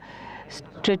major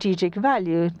strategic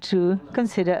value to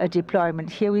consider a deployment.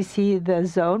 Here we see the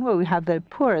zone where we have the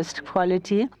poorest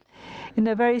quality in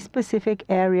a very specific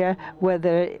area where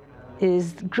there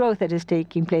is growth that is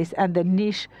taking place, and the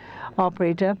niche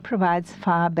operator provides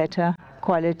far better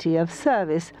quality of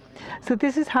service. So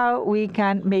this is how we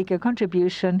can make a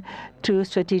contribution to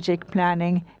strategic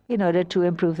planning in order to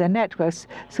improve the networks.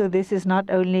 So this is not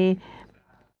only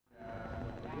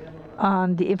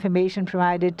on the information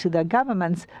provided to the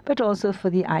governments, but also for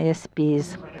the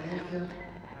ISPs.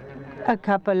 A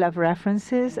couple of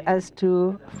references as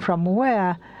to from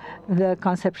where the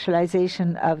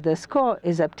conceptualization of the score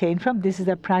is obtained from. This is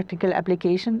a practical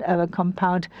application of a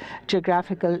compound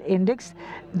geographical index.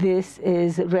 This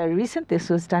is very recent. This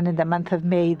was done in the month of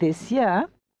May this year.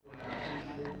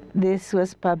 This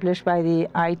was published by the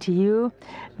ITU.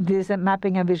 These are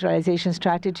mapping and visualization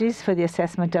strategies for the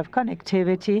assessment of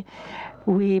connectivity.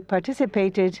 We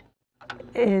participated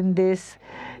in this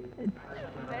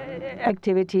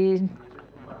activity.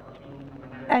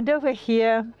 And over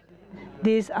here,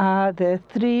 these are the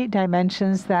 3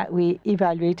 dimensions that we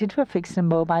evaluated for fixed and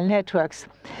mobile networks.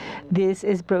 This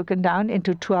is broken down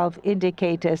into 12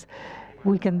 indicators.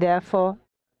 We can therefore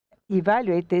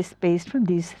evaluate this based from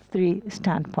these 3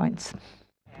 standpoints.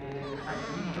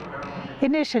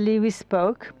 Initially, we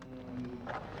spoke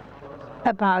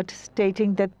about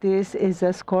stating that this is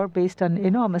a score based on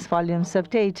enormous volumes of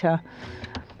data.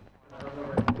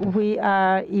 We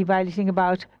are evaluating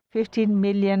about 15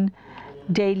 million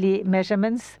daily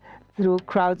measurements through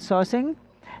crowdsourcing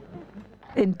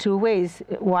in 2 ways.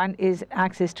 One is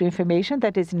access to information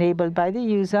that is enabled by the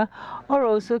user or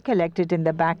also collected in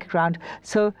the background.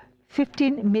 So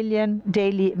 15 million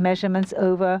daily measurements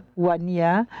over 1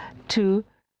 year to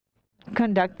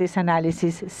conduct this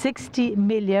analysis. 60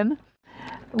 million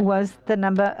was the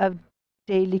number of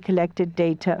daily collected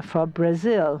data for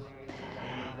Brazil.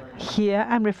 Here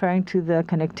I'm referring to the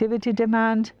connectivity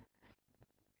demand.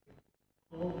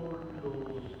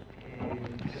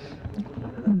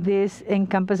 This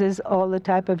encompasses all the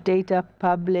type of data,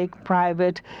 public,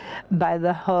 private, by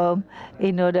the home,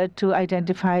 in order to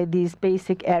identify these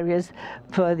basic areas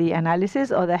for the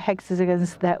analysis or the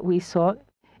hexagons that we saw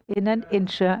in an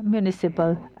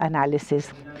intra-municipal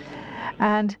analysis.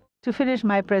 And to finish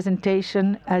my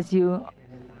presentation, as you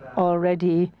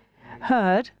already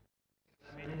heard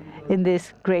in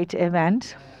this great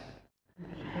event,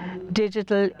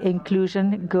 digital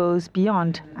inclusion goes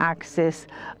beyond access,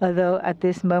 although at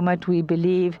this moment we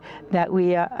believe that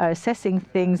we are assessing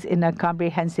things in a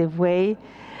comprehensive way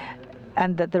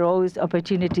and that there are always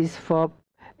opportunities for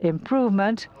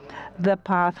improvement. The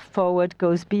path forward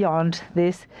goes beyond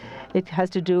this. It has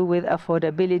to do with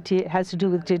affordability, it has to do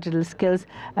with digital skills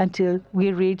until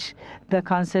we reach the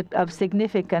concept of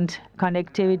significant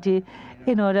connectivity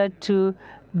in order to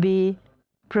be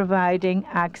providing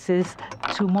access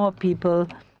to more people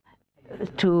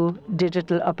to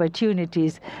digital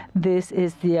opportunities. This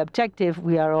is the objective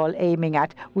we are all aiming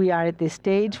at. We are at this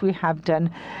stage. We have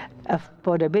done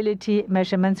affordability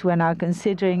measurements. We're now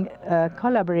considering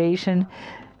collaboration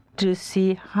to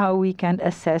see how we can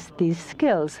assess these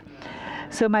skills.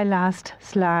 So my last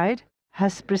slide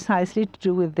has precisely to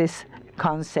do with this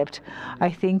concept. I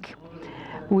think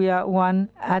we are one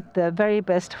at the very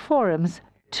best forums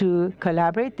to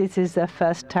collaborate. This is the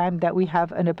first time that we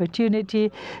have an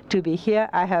opportunity to be here.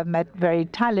 I have met very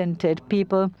talented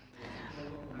people.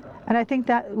 And I think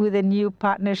that with the new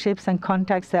partnerships and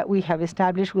contacts that we have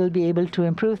established, we'll be able to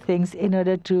improve things in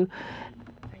order to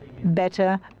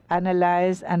better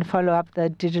analyze and follow up the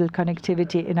digital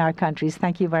connectivity in our countries.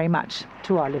 Thank you very much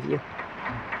to all of you.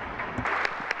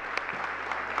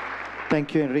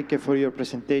 Thank you, Enrique, for your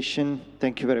presentation.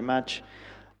 Thank you very much.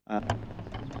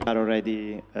 Are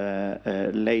already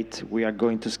late. We are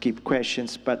going to skip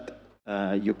questions, but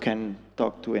you can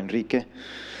talk to Enrique.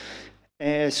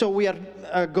 So we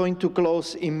are going to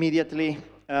close immediately.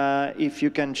 If you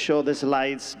can show the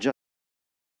slides just